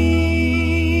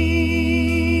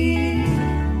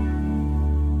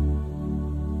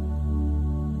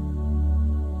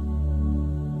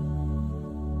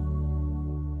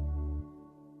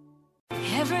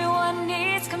 Everyone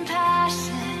needs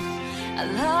compassion, a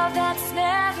love that's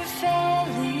never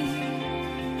failing.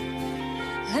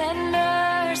 Let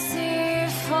mercy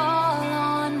fall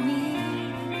on me.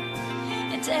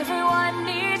 And everyone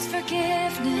needs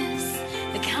forgiveness,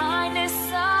 the kindness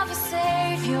of a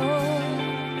Savior,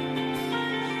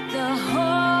 the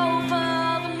hope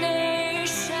of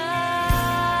nations.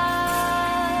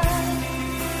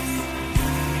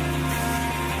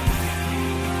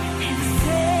 And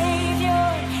Savior,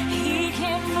 He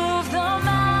can move the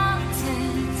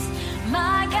mountains.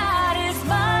 My God is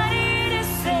mighty to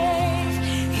save.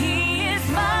 He is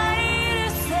mighty to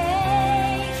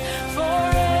save.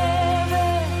 Forever,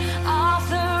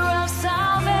 author of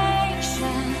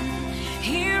salvation.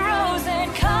 He rose and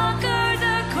conquered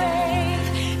the grave.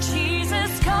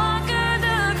 Jesus conquered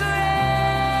the grave.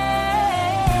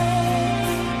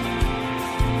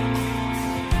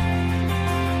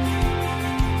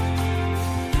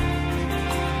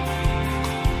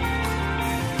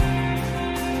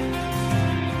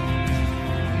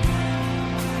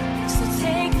 So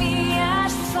take me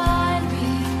as you find me,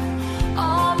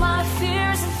 all my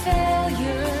fears and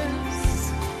failures.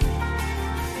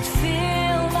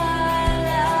 Fill my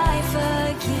life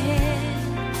again.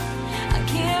 I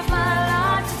give my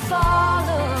life to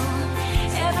follow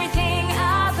everything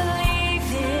I believe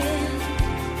in.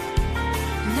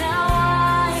 Now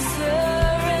I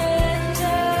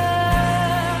surrender.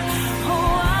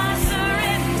 Oh, I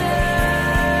surrender.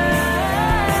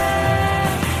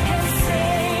 And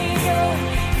Savior,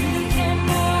 You can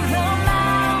move the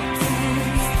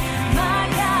mountains. My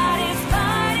God is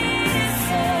mighty to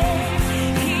save.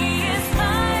 He is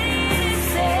mighty to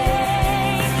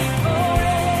save.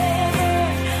 Forever,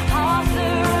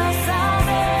 author of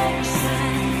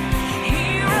salvation. He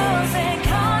rose and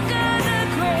conquered the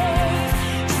grave.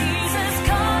 Jesus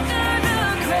conquered the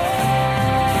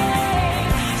grave.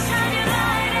 Shine your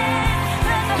light and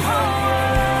let the whole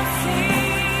world see.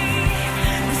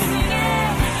 We're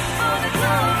singing for the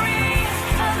glory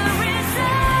of the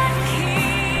risen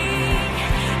King.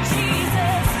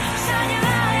 Jesus, shine your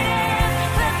light and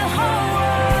let the whole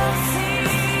world see.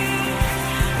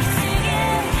 We're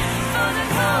singing for the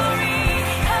glory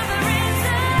of the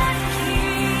risen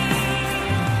King.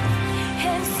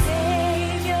 And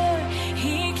Savior,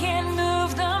 He can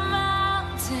move the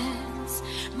mountains.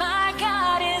 My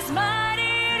God is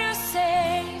mighty to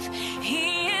save. He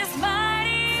is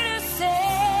mighty to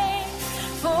save.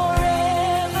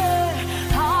 Forever,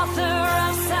 author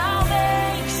of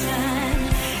salvation.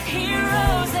 He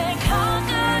rose and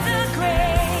conquered the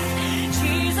grave.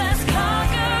 Jesus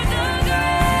conquered the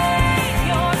grave.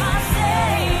 You're my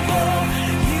Savior.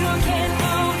 You can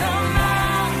move the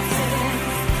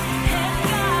mountains. And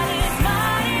God is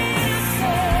mighty to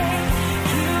save.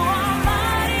 You are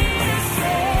mighty to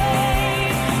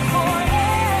save.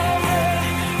 Forever,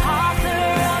 author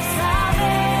of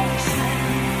salvation.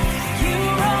 You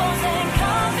rose and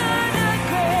conquered the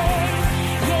grave.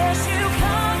 Yes, You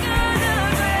conquered the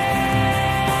grave.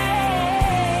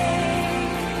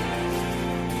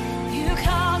 You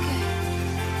conquered.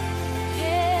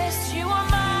 Yes, You are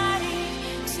mighty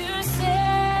to save.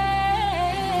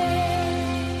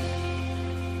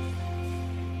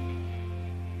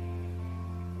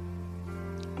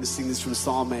 To sing this from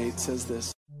Psalm 8 says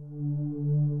this.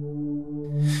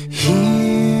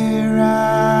 Here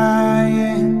I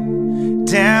am,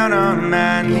 down on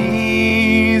my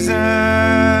knees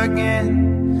again,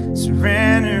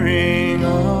 surrendering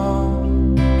all,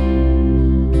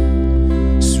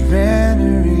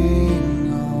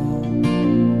 surrendering all.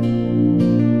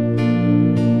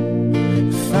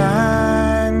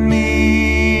 Find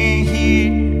me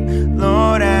here,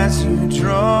 Lord, as You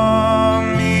draw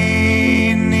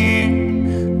me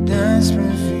near,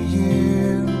 desperate for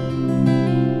You,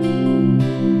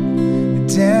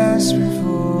 desperate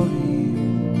for You.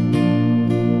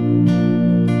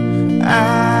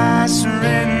 I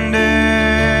surrender.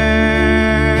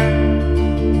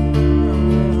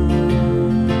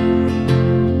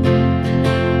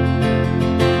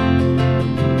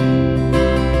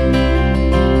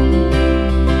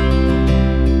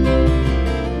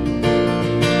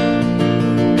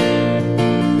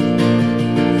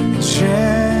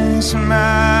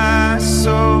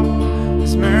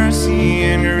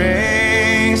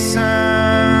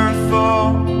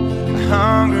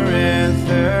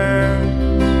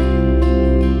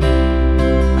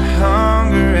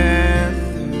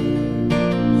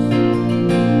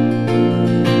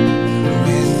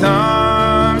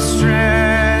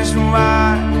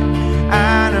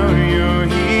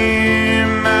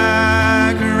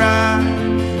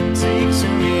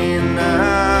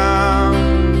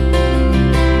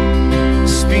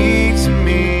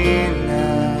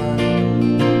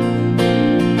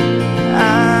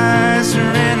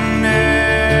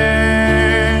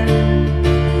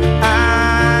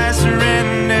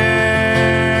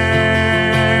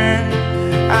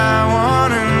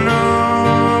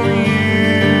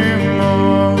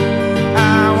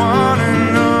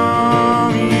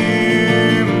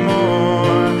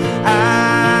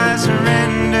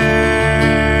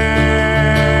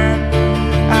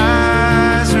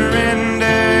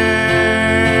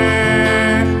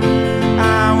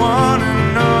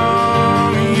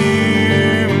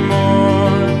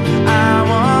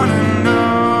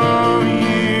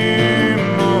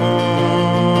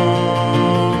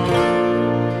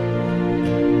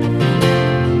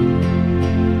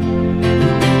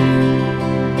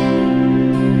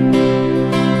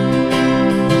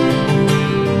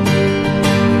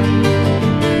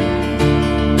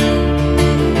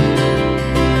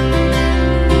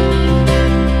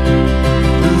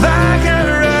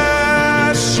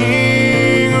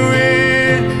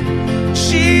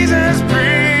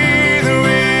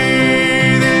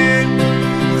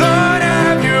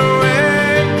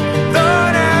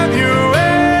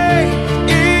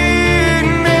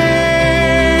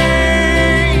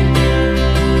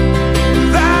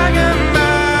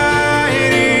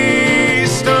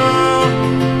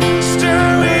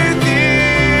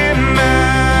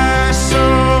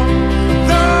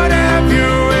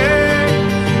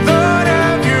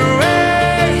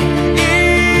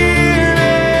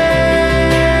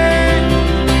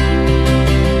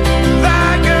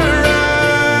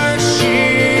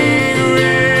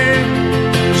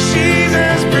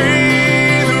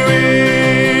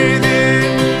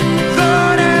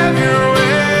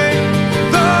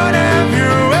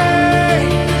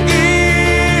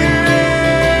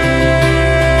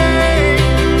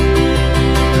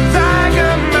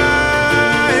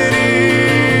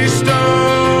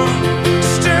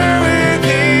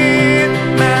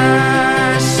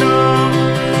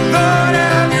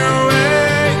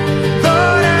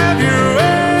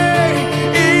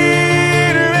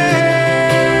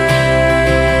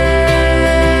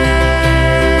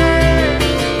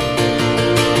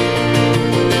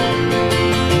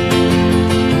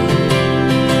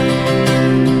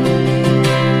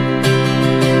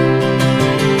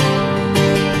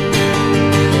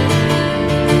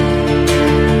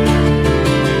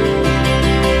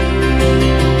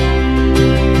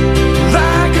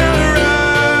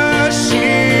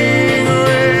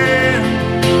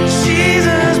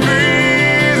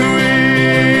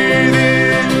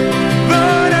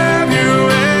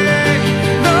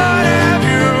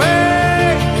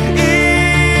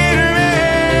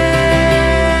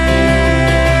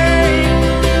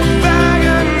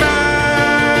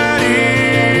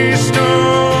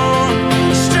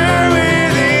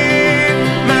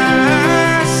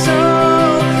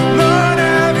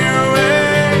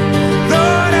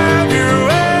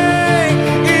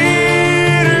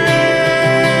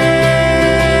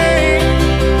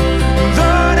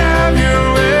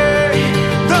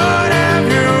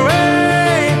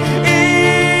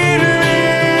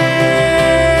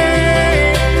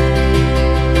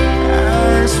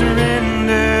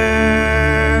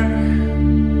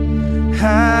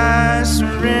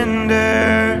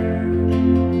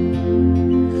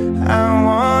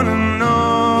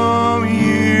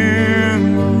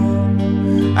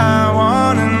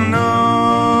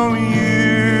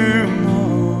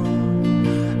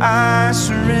 I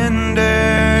surrender.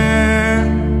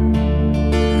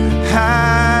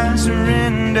 I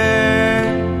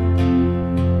surrender.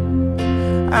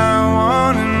 I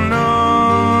wanna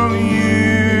know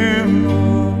you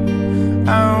more.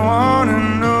 I wanna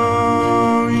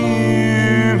know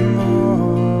you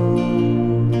more.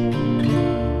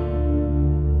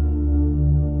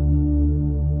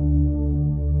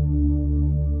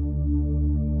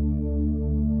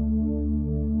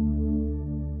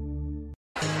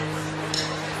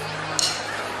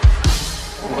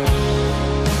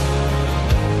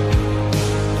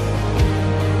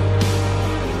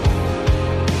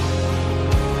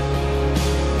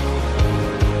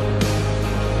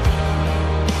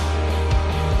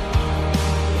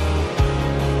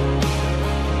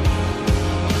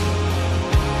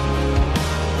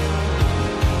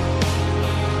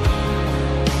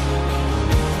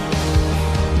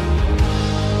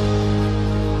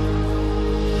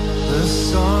 The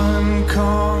sun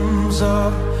comes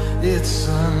up, it's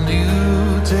a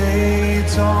new day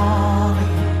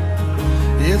dawning.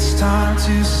 It's time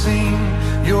to sing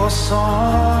your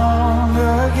song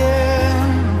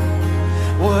again.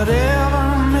 Whatever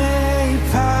may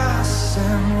pass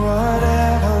and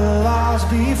whatever lies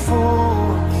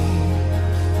before me,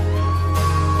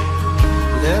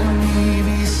 let me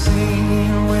be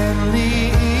singing when the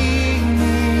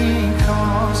evening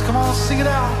comes. Come on, sing it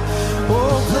out.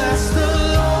 Oh, bless the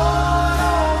Lord,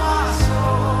 oh my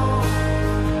soul.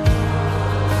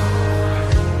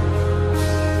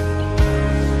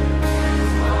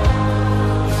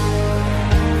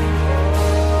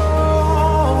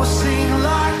 Oh, we'll sing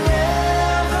like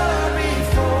never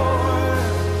before.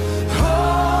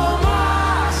 Oh,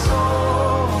 my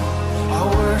soul, I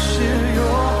worship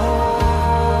your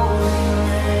holy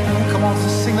name. Come on,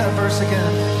 just sing that verse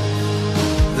again.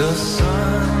 The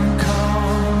sun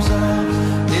comes up,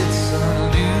 it's a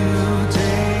new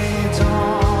day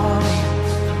dawning.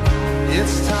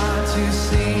 It's time to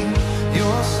sing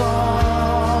your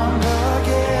song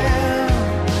again.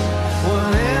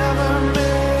 Whatever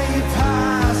may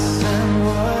pass and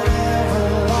whatever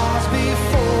lies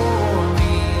before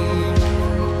me,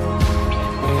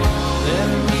 let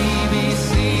me be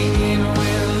singing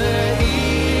when the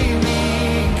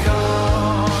evening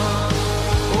comes.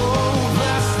 Oh,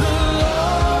 bless the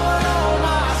Lord, oh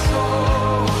my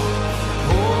soul.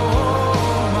 Oh,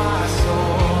 my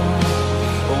soul.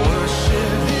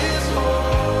 Worship His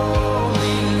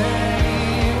holy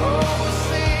name. Oh,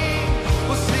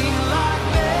 we'll sing like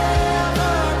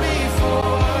never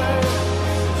before.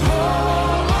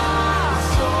 Oh, my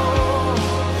soul,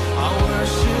 I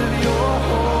worship your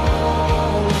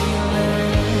holy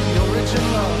name. You're rich in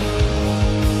love.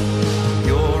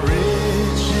 You're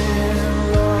rich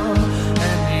in love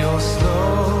and you're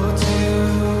slow to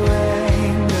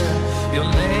anger. Your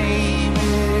name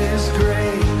is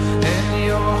great and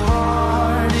your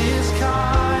heart is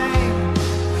kind.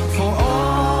 For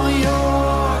all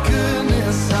your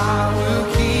goodness I will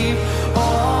keep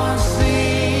on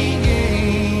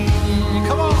singing.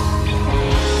 Come on.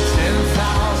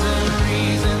 10,000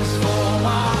 reasons for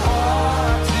my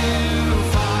heart to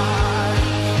find.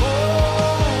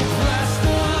 Oh, bless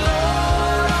the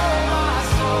Lord, oh my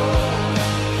soul.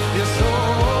 Yes,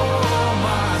 oh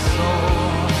my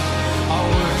soul. I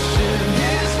worship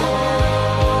His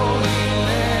holy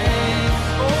name.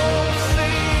 Oh,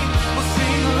 we'll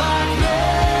sing like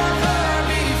never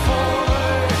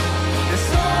before. Yes,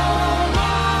 oh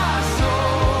my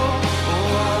soul.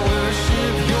 Oh, I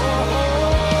worship your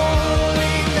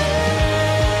holy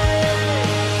name.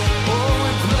 Oh,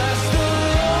 and bless the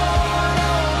Lord,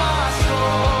 oh my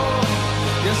soul.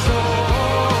 Yes,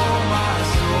 oh my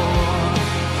soul.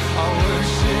 I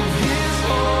worship His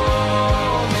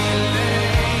holy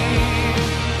name.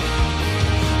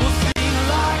 We'll sing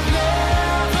like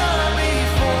never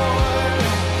before.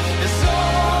 Yes,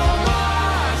 oh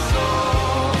my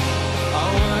soul. I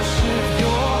worship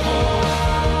your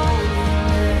holy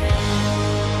name.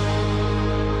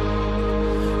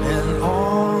 And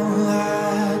on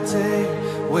that day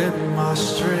when my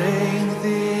strength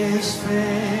is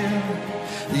failed,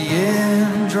 the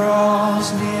end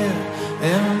draws near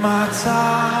and my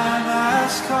time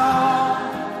has come.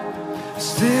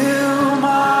 Still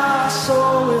my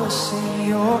soul will sing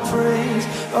your praise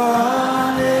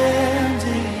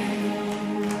unending.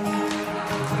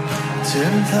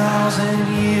 10,000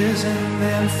 years and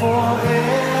then forevermore.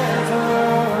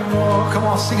 Come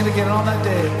on, sing it again on that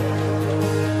day.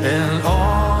 And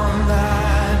on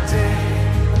that day,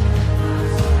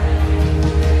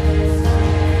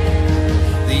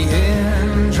 the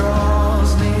end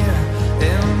draws near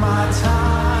and my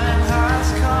time has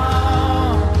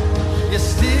come. Yes,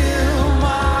 still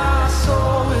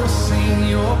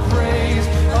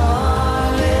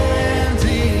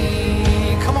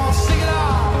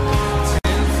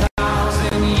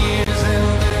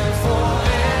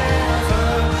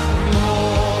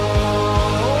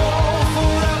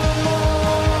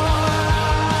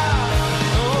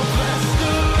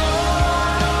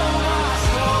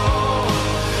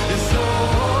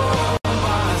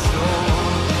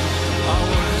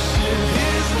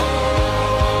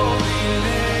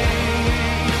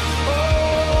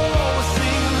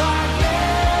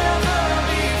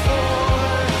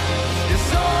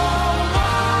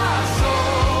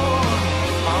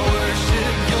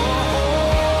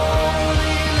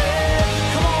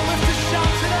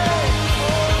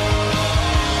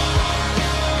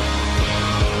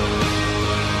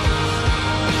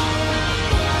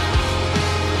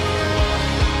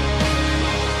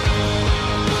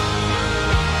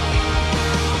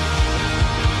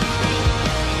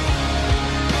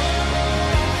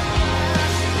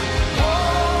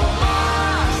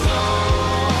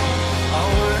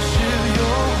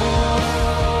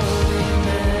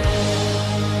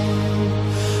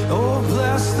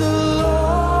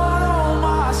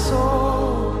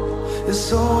Yes,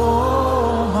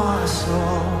 oh my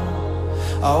soul,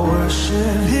 I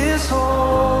worship His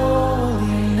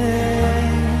holy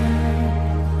name.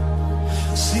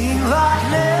 Sing like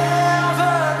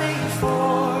never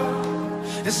before.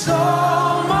 Yes,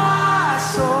 oh my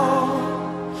soul,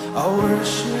 I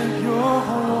worship Your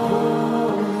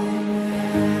holy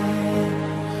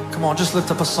name. Come on, just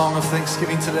lift up a song of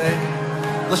thanksgiving today.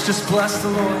 Let's just bless the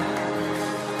Lord.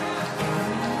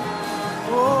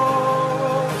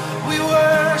 Oh, we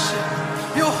worship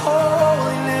Your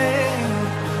holy name.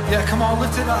 Yeah, come on,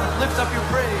 lift it up. Lift up your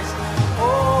praise.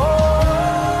 Oh,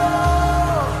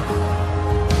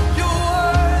 You're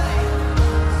worthy.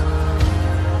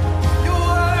 You're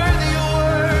worthy. You're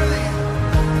worthy.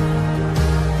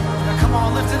 Yeah, come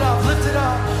on, lift it up. Lift it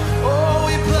up. Oh,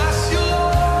 we bless You,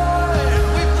 Lord.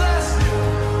 We bless You.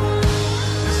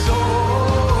 Yes, oh,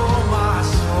 my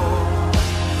soul,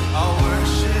 I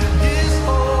worship His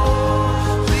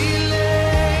holy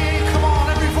name. Come on,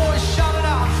 every voice shout it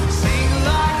out. Sing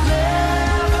like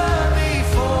never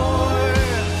before.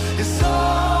 Yes, oh,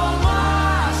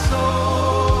 my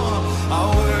soul, I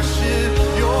worship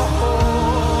Your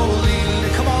holy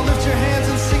name. Come on, lift your hands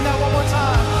and sing that one more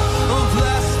time. Oh,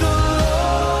 bless the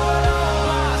Lord, oh,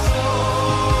 my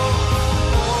soul.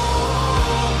 Oh,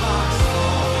 my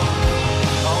soul,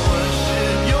 I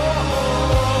worship Your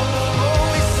holy. Oh,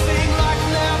 we sing like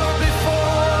never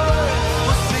before.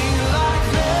 We'll sing like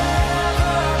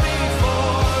never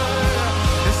before.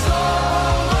 It's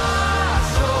all my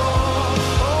soul.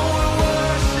 Oh, we'll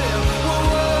worship.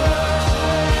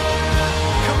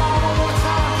 Come on, one more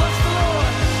time. Bless the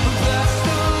Lord. Bless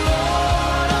the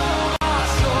Lord, oh, my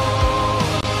soul.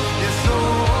 Yes, oh,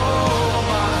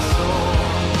 my soul,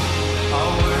 I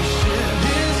worship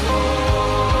His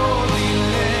holy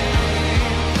name.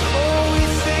 Oh, we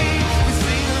sing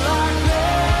like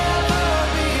never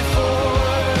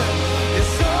before.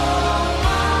 Yes, oh,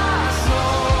 my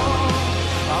soul,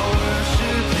 I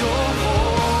worship Your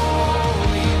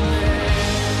holy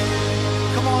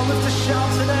name. Come on, lift a shout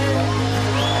today.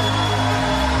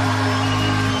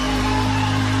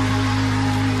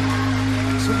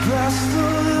 So bless the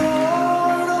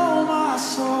Lord, oh, my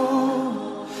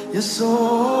soul. Yes,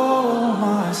 oh,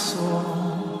 my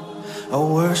soul, I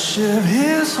worship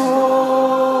His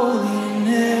holy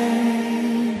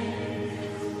name.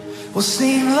 We'll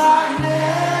sing like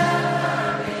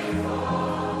never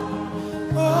before.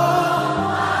 Oh,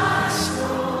 my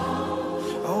soul,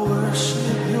 I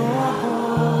worship Your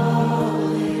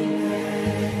holy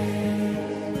name.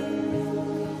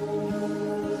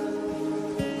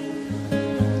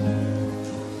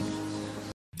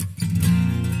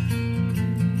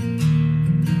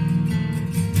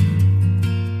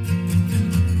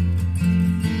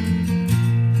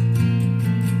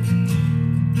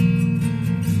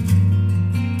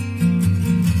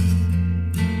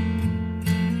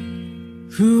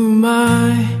 Who am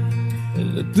I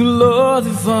that the Lord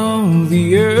of all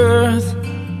the earth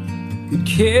would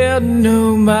care to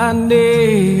know my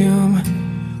name,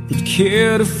 would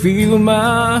care to feel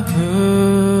my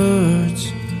hurt?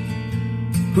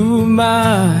 Who am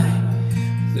I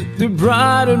that the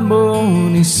bright and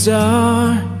morning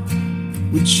star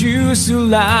would choose to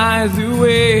light the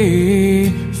way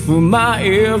for my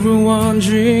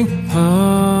ever-wandering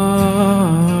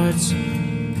heart?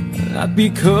 Not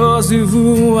because of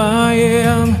who I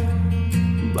am,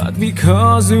 but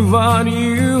because of what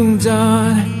You've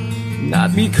done.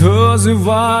 Not because of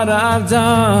what I've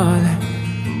done,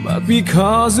 but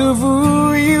because of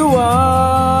who You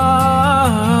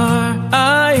are.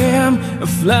 I am a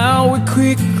flower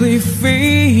quickly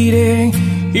fading,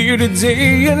 here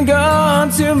today and gone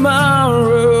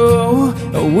tomorrow.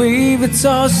 A wave that's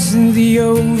tossing the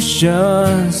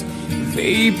oceans,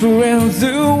 vapor and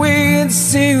the wind.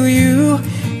 Still You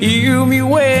hear me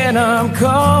when I'm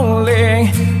calling.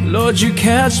 Lord, You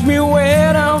catch me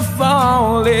when I'm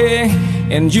falling,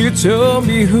 and You told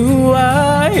me who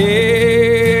I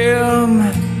am.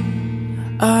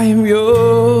 I am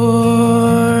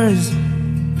Yours.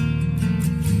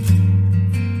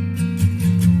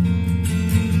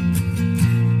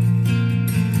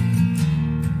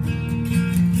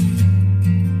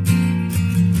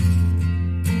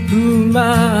 Who am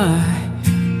I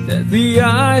that the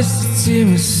eyes that see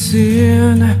me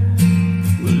sin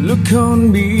will look on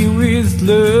me with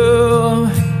love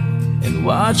and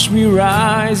watch me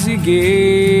rise again?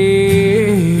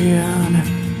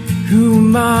 Who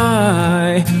am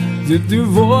I that the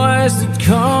voice that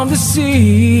calmed the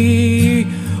sea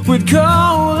would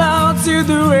call out to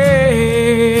the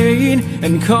rain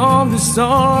and calm the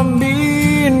storm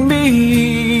in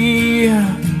me?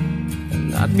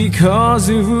 Not Not because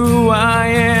of who I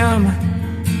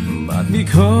am, but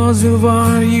because of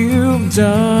what you've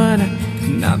done.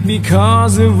 Not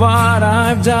because of what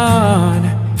I've done,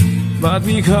 but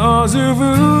because of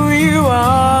who you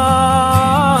are.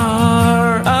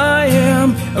 I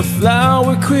am a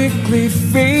flower quickly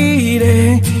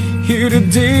fading, here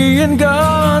today and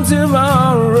gone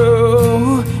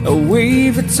tomorrow. A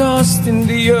wave tossed in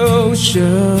the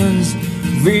oceans,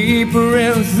 vapor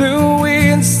and the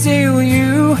wind. Still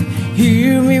you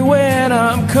hear me when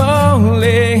I'm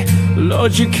calling.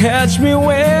 Lord, you catch me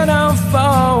when I'm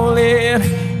falling,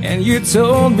 and you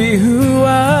told me who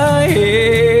I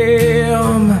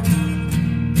am.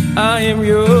 I am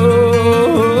yours.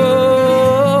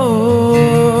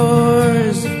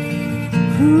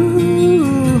 Ooh.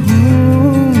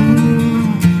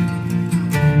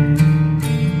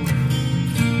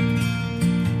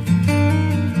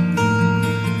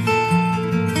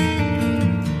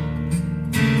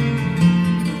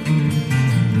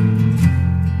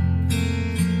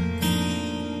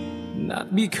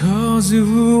 Not because of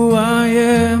who I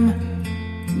am,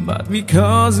 but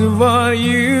because of what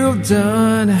you've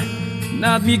done.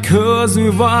 Not because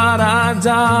of what I've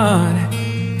done,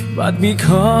 but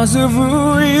because of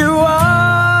who you are.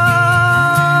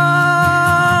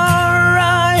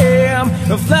 I am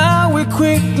a flower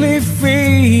quickly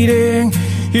fading,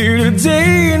 here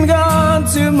today and gone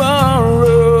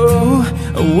tomorrow.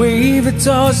 A wave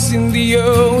tossed in the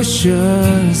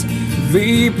oceans,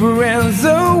 vapor and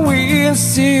the wind.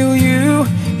 Still you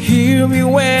hear me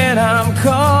when I'm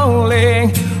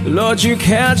calling. Lord, you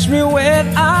catch me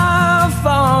when I'm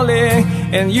falling,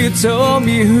 and you told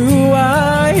me who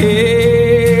I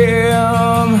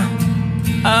am.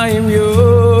 I am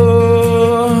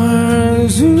yours.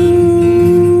 Ooh.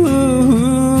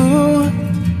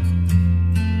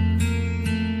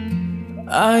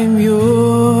 I'm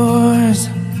yours.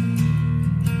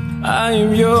 I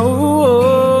am yours.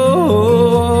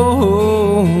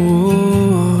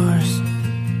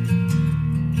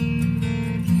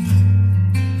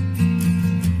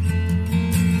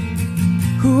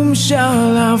 Whom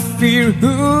shall I fear?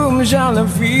 Whom shall I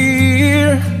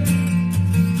fear?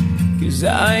 'Cause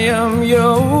I am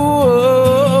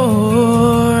yours.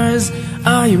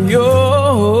 I am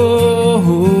yours.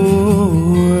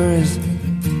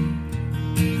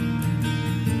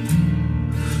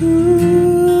 Ooh.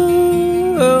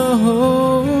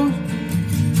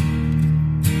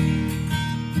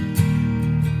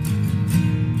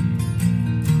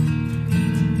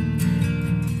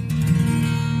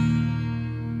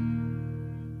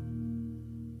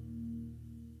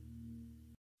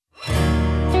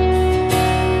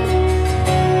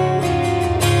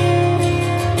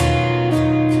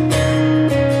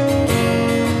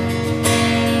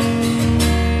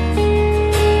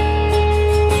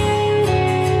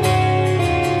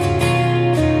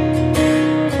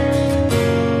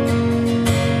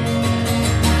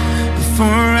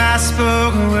 Before I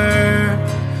spoke a word,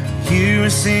 you were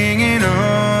singing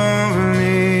over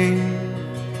me.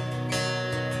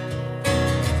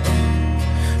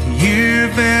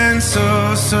 You've been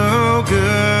so, so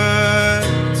good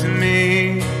to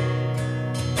me.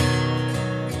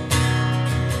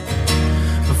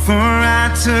 Before I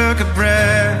took a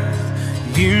breath,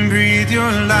 you breathed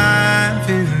your life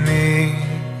in me.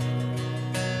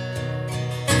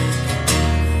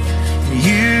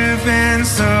 You've been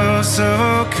so,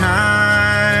 so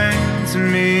kind to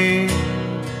me.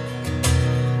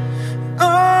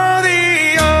 Oh,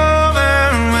 the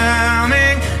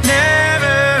overwhelming,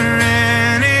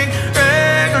 never-ending,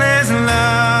 reckless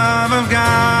love of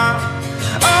God.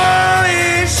 Oh,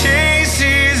 it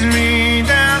chases me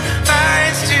down,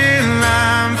 fights till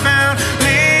I'm found,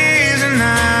 leaves the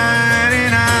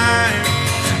 99.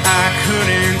 I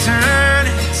couldn't turn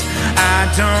it, I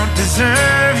don't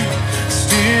deserve it.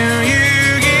 Still you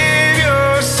give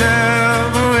yourself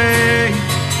away.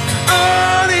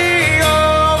 Oh, the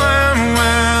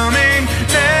overwhelming,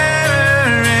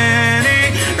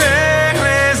 never-ending,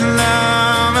 reckless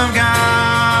love of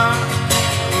God.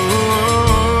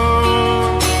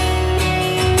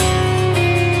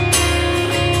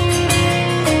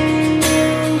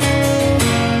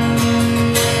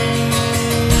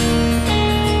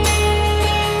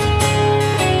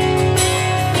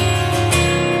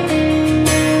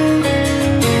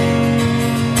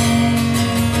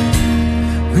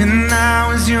 When I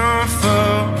was your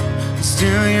foe,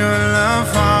 still your love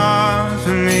fought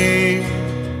for me.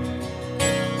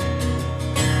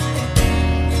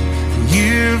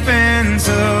 You've been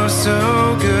so, so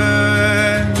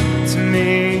good to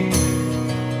me.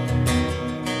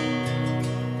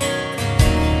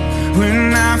 When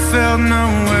I felt no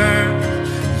worth,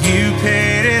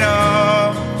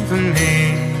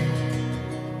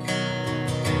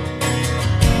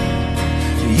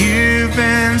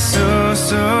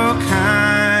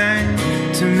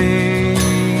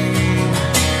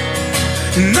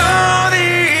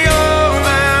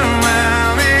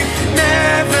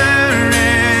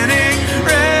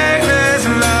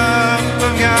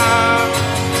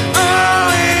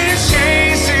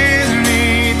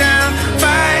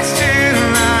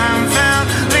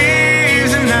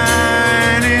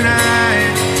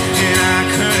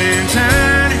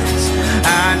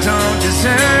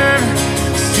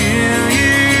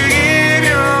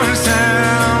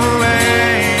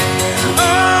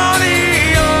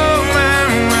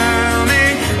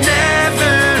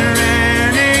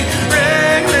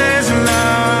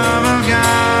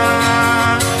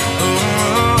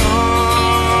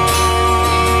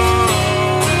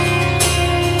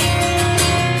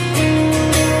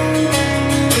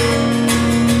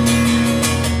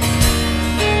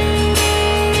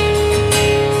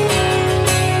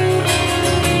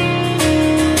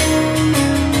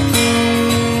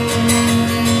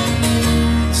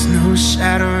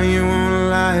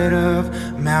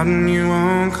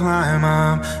 climb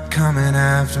up, coming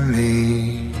after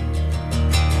me.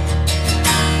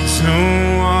 There's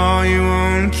no wall you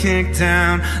won't kick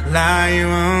down, lie you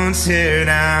won't tear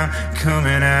down,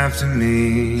 coming after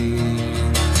me.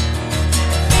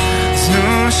 There's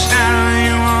no shadow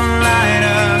you won't light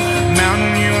up,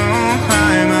 mountain you won't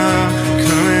climb up,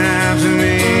 coming after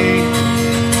me.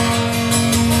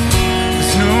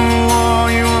 There's no wall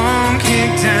you won't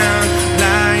kick down,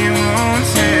 lie you won't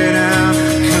tear down,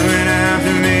 coming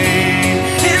after me.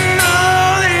 And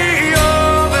all the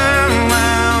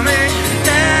overwhelming,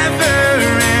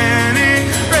 never-ending,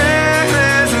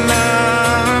 reckless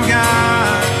love of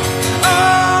God.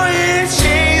 Oh, it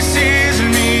chases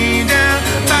me down,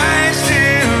 bites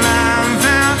till I'm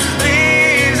found,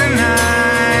 leaves a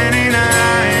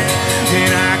 99,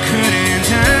 and I couldn't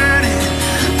turn it.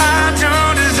 I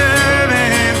don't deserve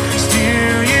it,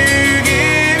 still you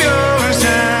give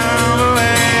yourself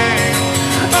away.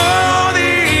 Oh,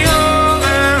 the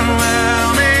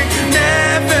overwhelming,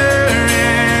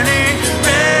 never-ending,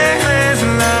 reckless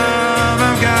love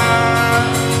of God.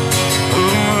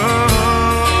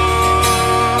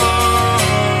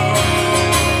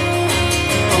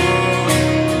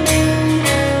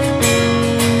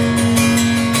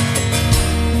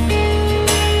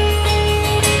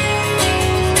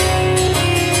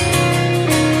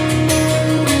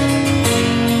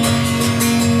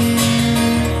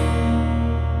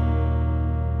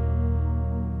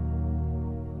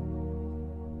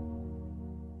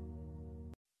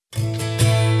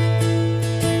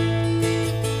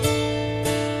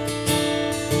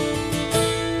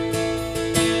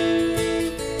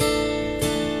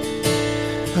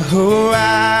 Oh,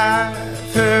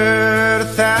 I've heard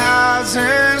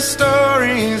 1,000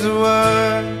 stories of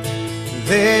what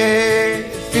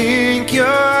they think you're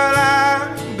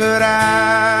like, but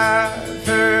I've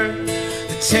heard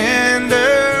the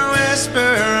tender whisper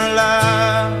of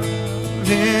love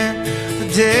in the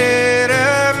dead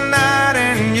of night,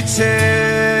 and you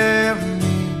tell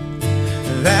me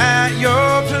that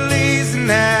you're pleased and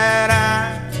that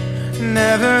I'm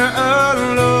never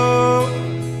alone.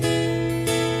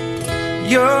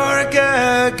 You're a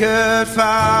good, good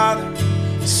father.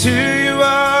 It's who you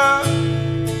are.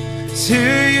 It's who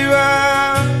you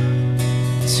are.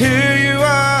 It's who you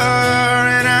are.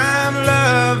 And I'm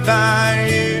loved by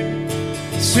you.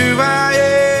 It's who I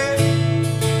am.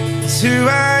 It's who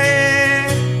I am.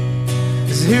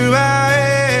 It's who I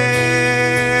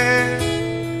am.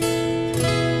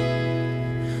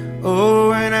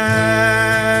 Oh, and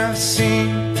I've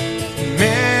seen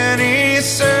many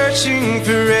searching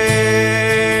for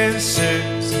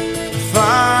answers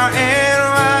far and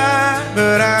wide,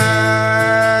 but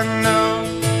I know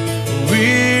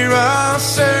we're all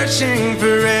searching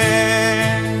for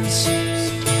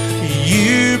answers.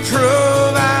 You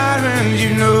provide, and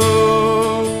you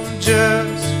know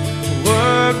just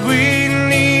what we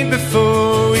need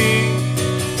before we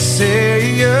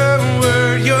say a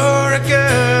word. You're a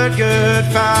good, good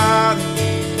father.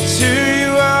 It's who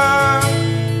you are.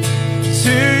 It's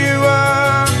who you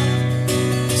are.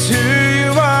 It's who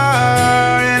you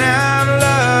are, and I'm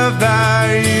loved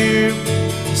by you.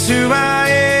 It's who I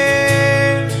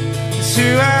am. It's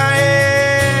who I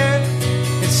am.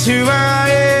 It's who I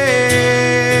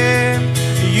am.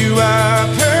 You are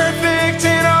perfect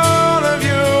in all of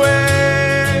your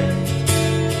ways,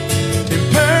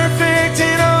 and perfect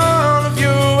in all of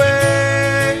your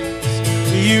ways.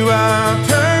 You are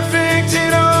perfect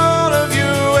in all of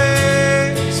your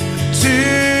ways to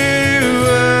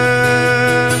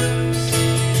us.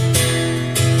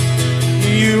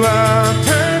 You are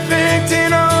perfect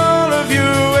in all of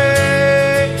your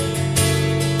ways,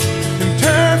 and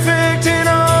perfect in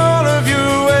all of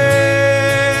your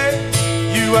ways.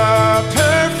 You are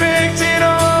perfect in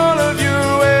all of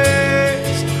your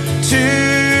ways to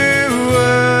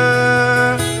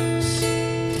us.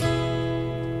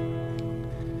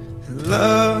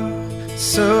 Love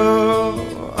so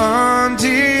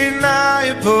undeniable,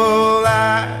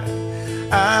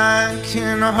 I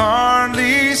can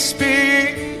hardly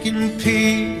speak in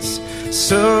peace.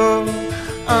 So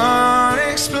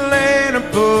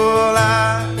unexplainable,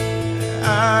 I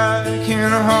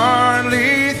can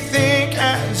hardly think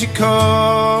as you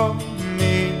call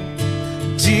me.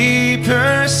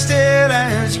 Deeper still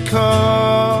as you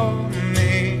call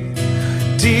me.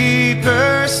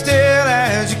 Deeper still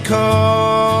as you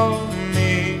call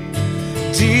me.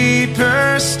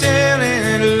 Deeper still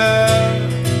in love.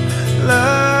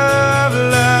 Love,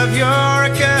 love, you're a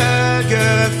good,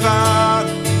 good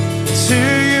father. It's who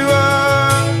you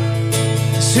are.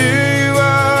 It's who you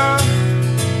are.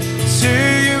 It's who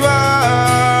you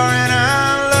are, and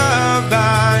I'm loved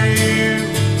by you.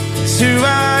 who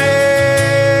I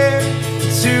am.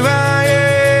 It's who I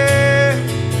am.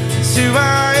 It's who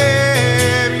I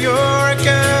am. You're a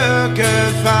good,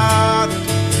 good Father.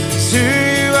 It's who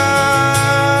you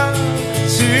are.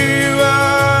 It's who you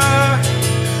are.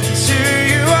 It's who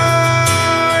you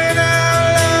are, and I'm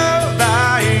loved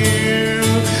by you.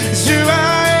 It's who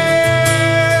I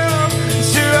am.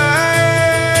 It's who I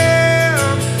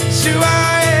am. It's who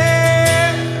I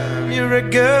am. You're a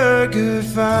good, good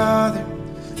Father.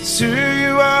 It's who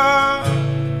you are.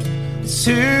 It's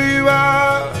who you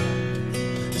are.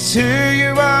 It's who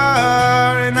you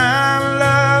are, and I'm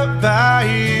loved by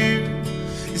you.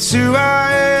 It's who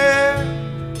I am.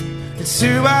 It's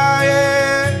who I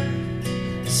am.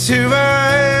 It's who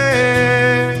I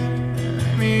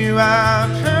am. You are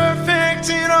perfect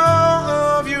in all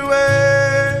of your ways.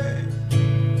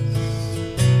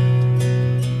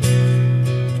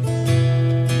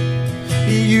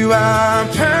 You are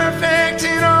perfect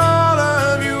in all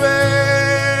of your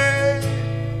ways.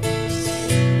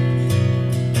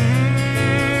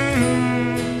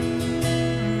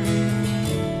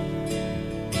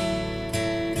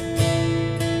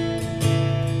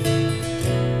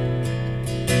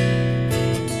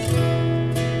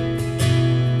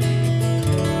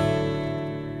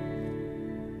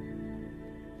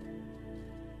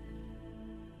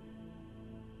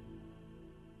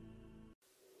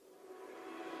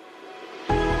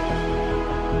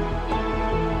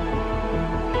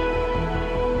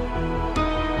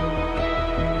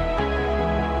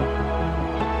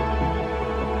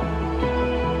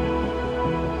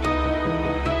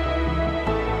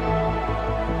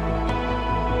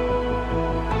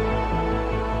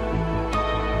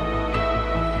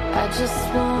 I just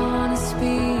want to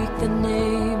speak the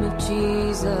name of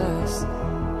Jesus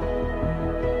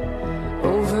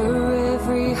over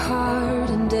every heart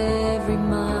and every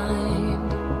mind.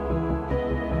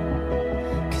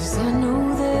 'Cause I know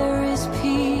there is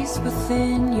peace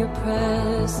within your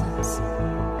presence.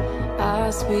 I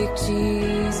speak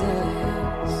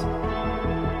Jesus.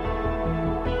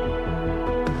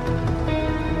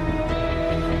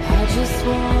 I just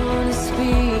want to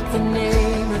speak the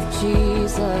name of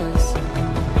Jesus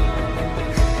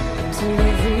till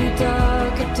every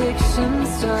dark addiction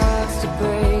starts to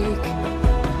break,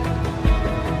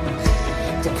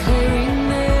 declaring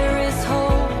there is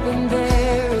hope and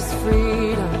there is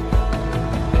freedom.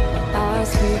 I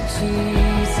speak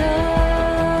Jesus.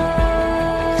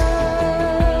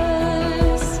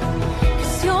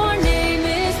 'Cause your name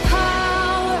is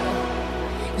power,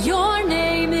 your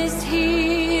name is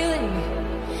healing,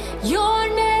 your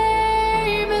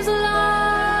name is life.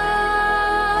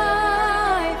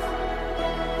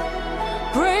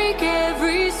 Break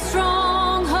every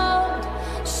stronghold,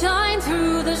 shine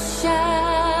through the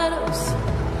shadows,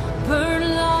 burn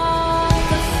like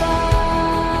a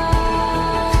fire.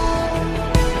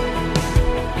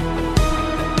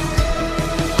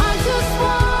 I just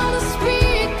want to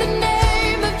speak the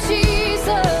name of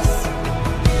Jesus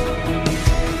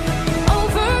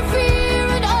over fear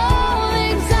and all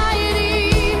anxiety.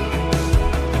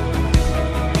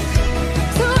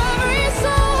 To every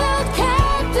soul held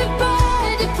captive by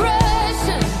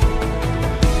depression,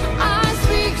 I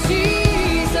speak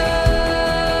Jesus.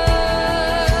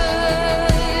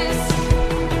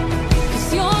 'Cause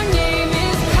your name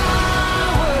is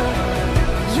power,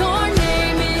 your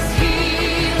name is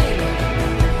healing,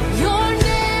 your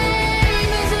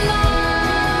name is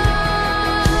life.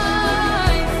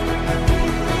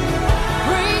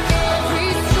 Break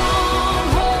every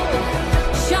stronghold,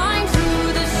 shine through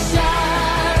the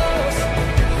shadows,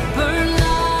 burn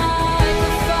like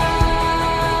a fire.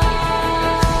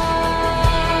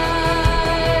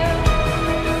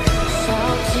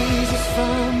 Shout Jesus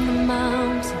from the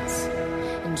mountains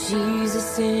and Jesus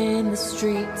in the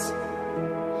streets,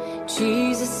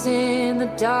 Jesus in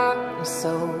the darkness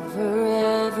over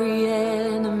every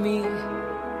enemy.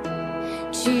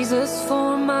 Jesus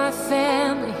for my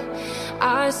family,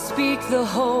 I speak the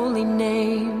holy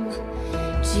name,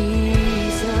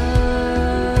 Jesus.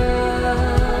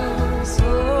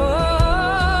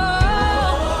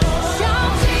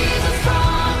 Shout Jesus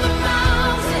from the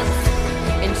mountains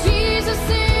and Jesus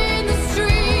in the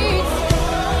streets,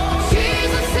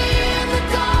 Jesus in the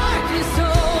darkness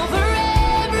over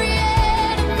every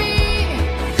enemy.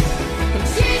 And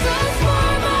Jesus for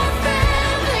my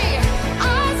family,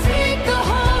 I speak the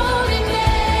holy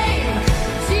name,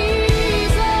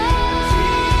 Jesus.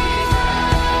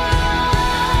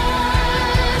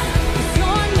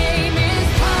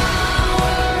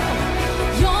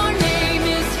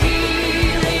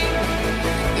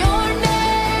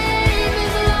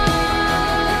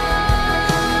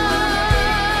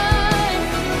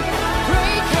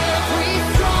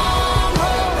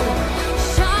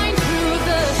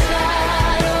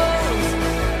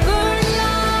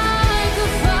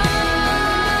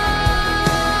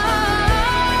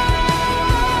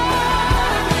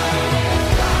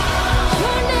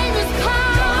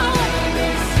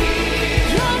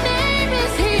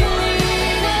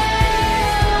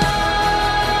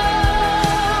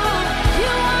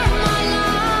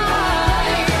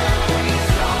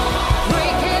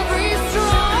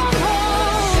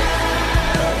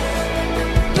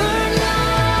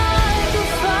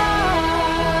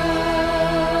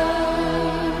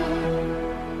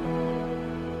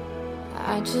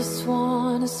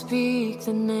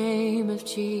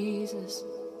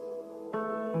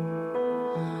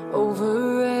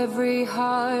 over every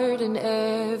heart and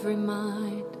every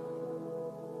mind.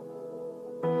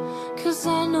 'Cause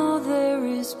I know there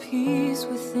is peace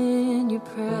within your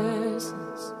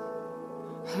presence.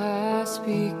 I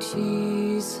speak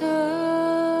Jesus.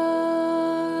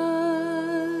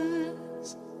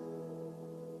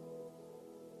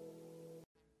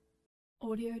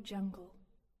 Audio Jungle.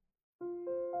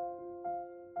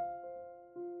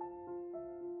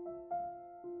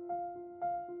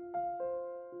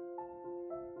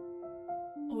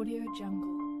 Audio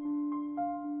Jungle.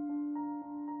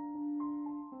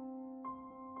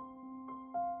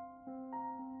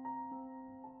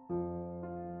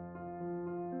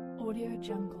 Audio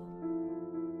Jungle.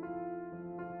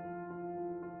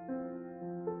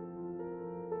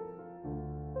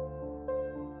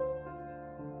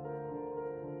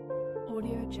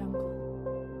 Audio Jungle.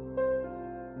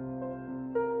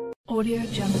 Audio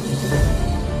Jungle.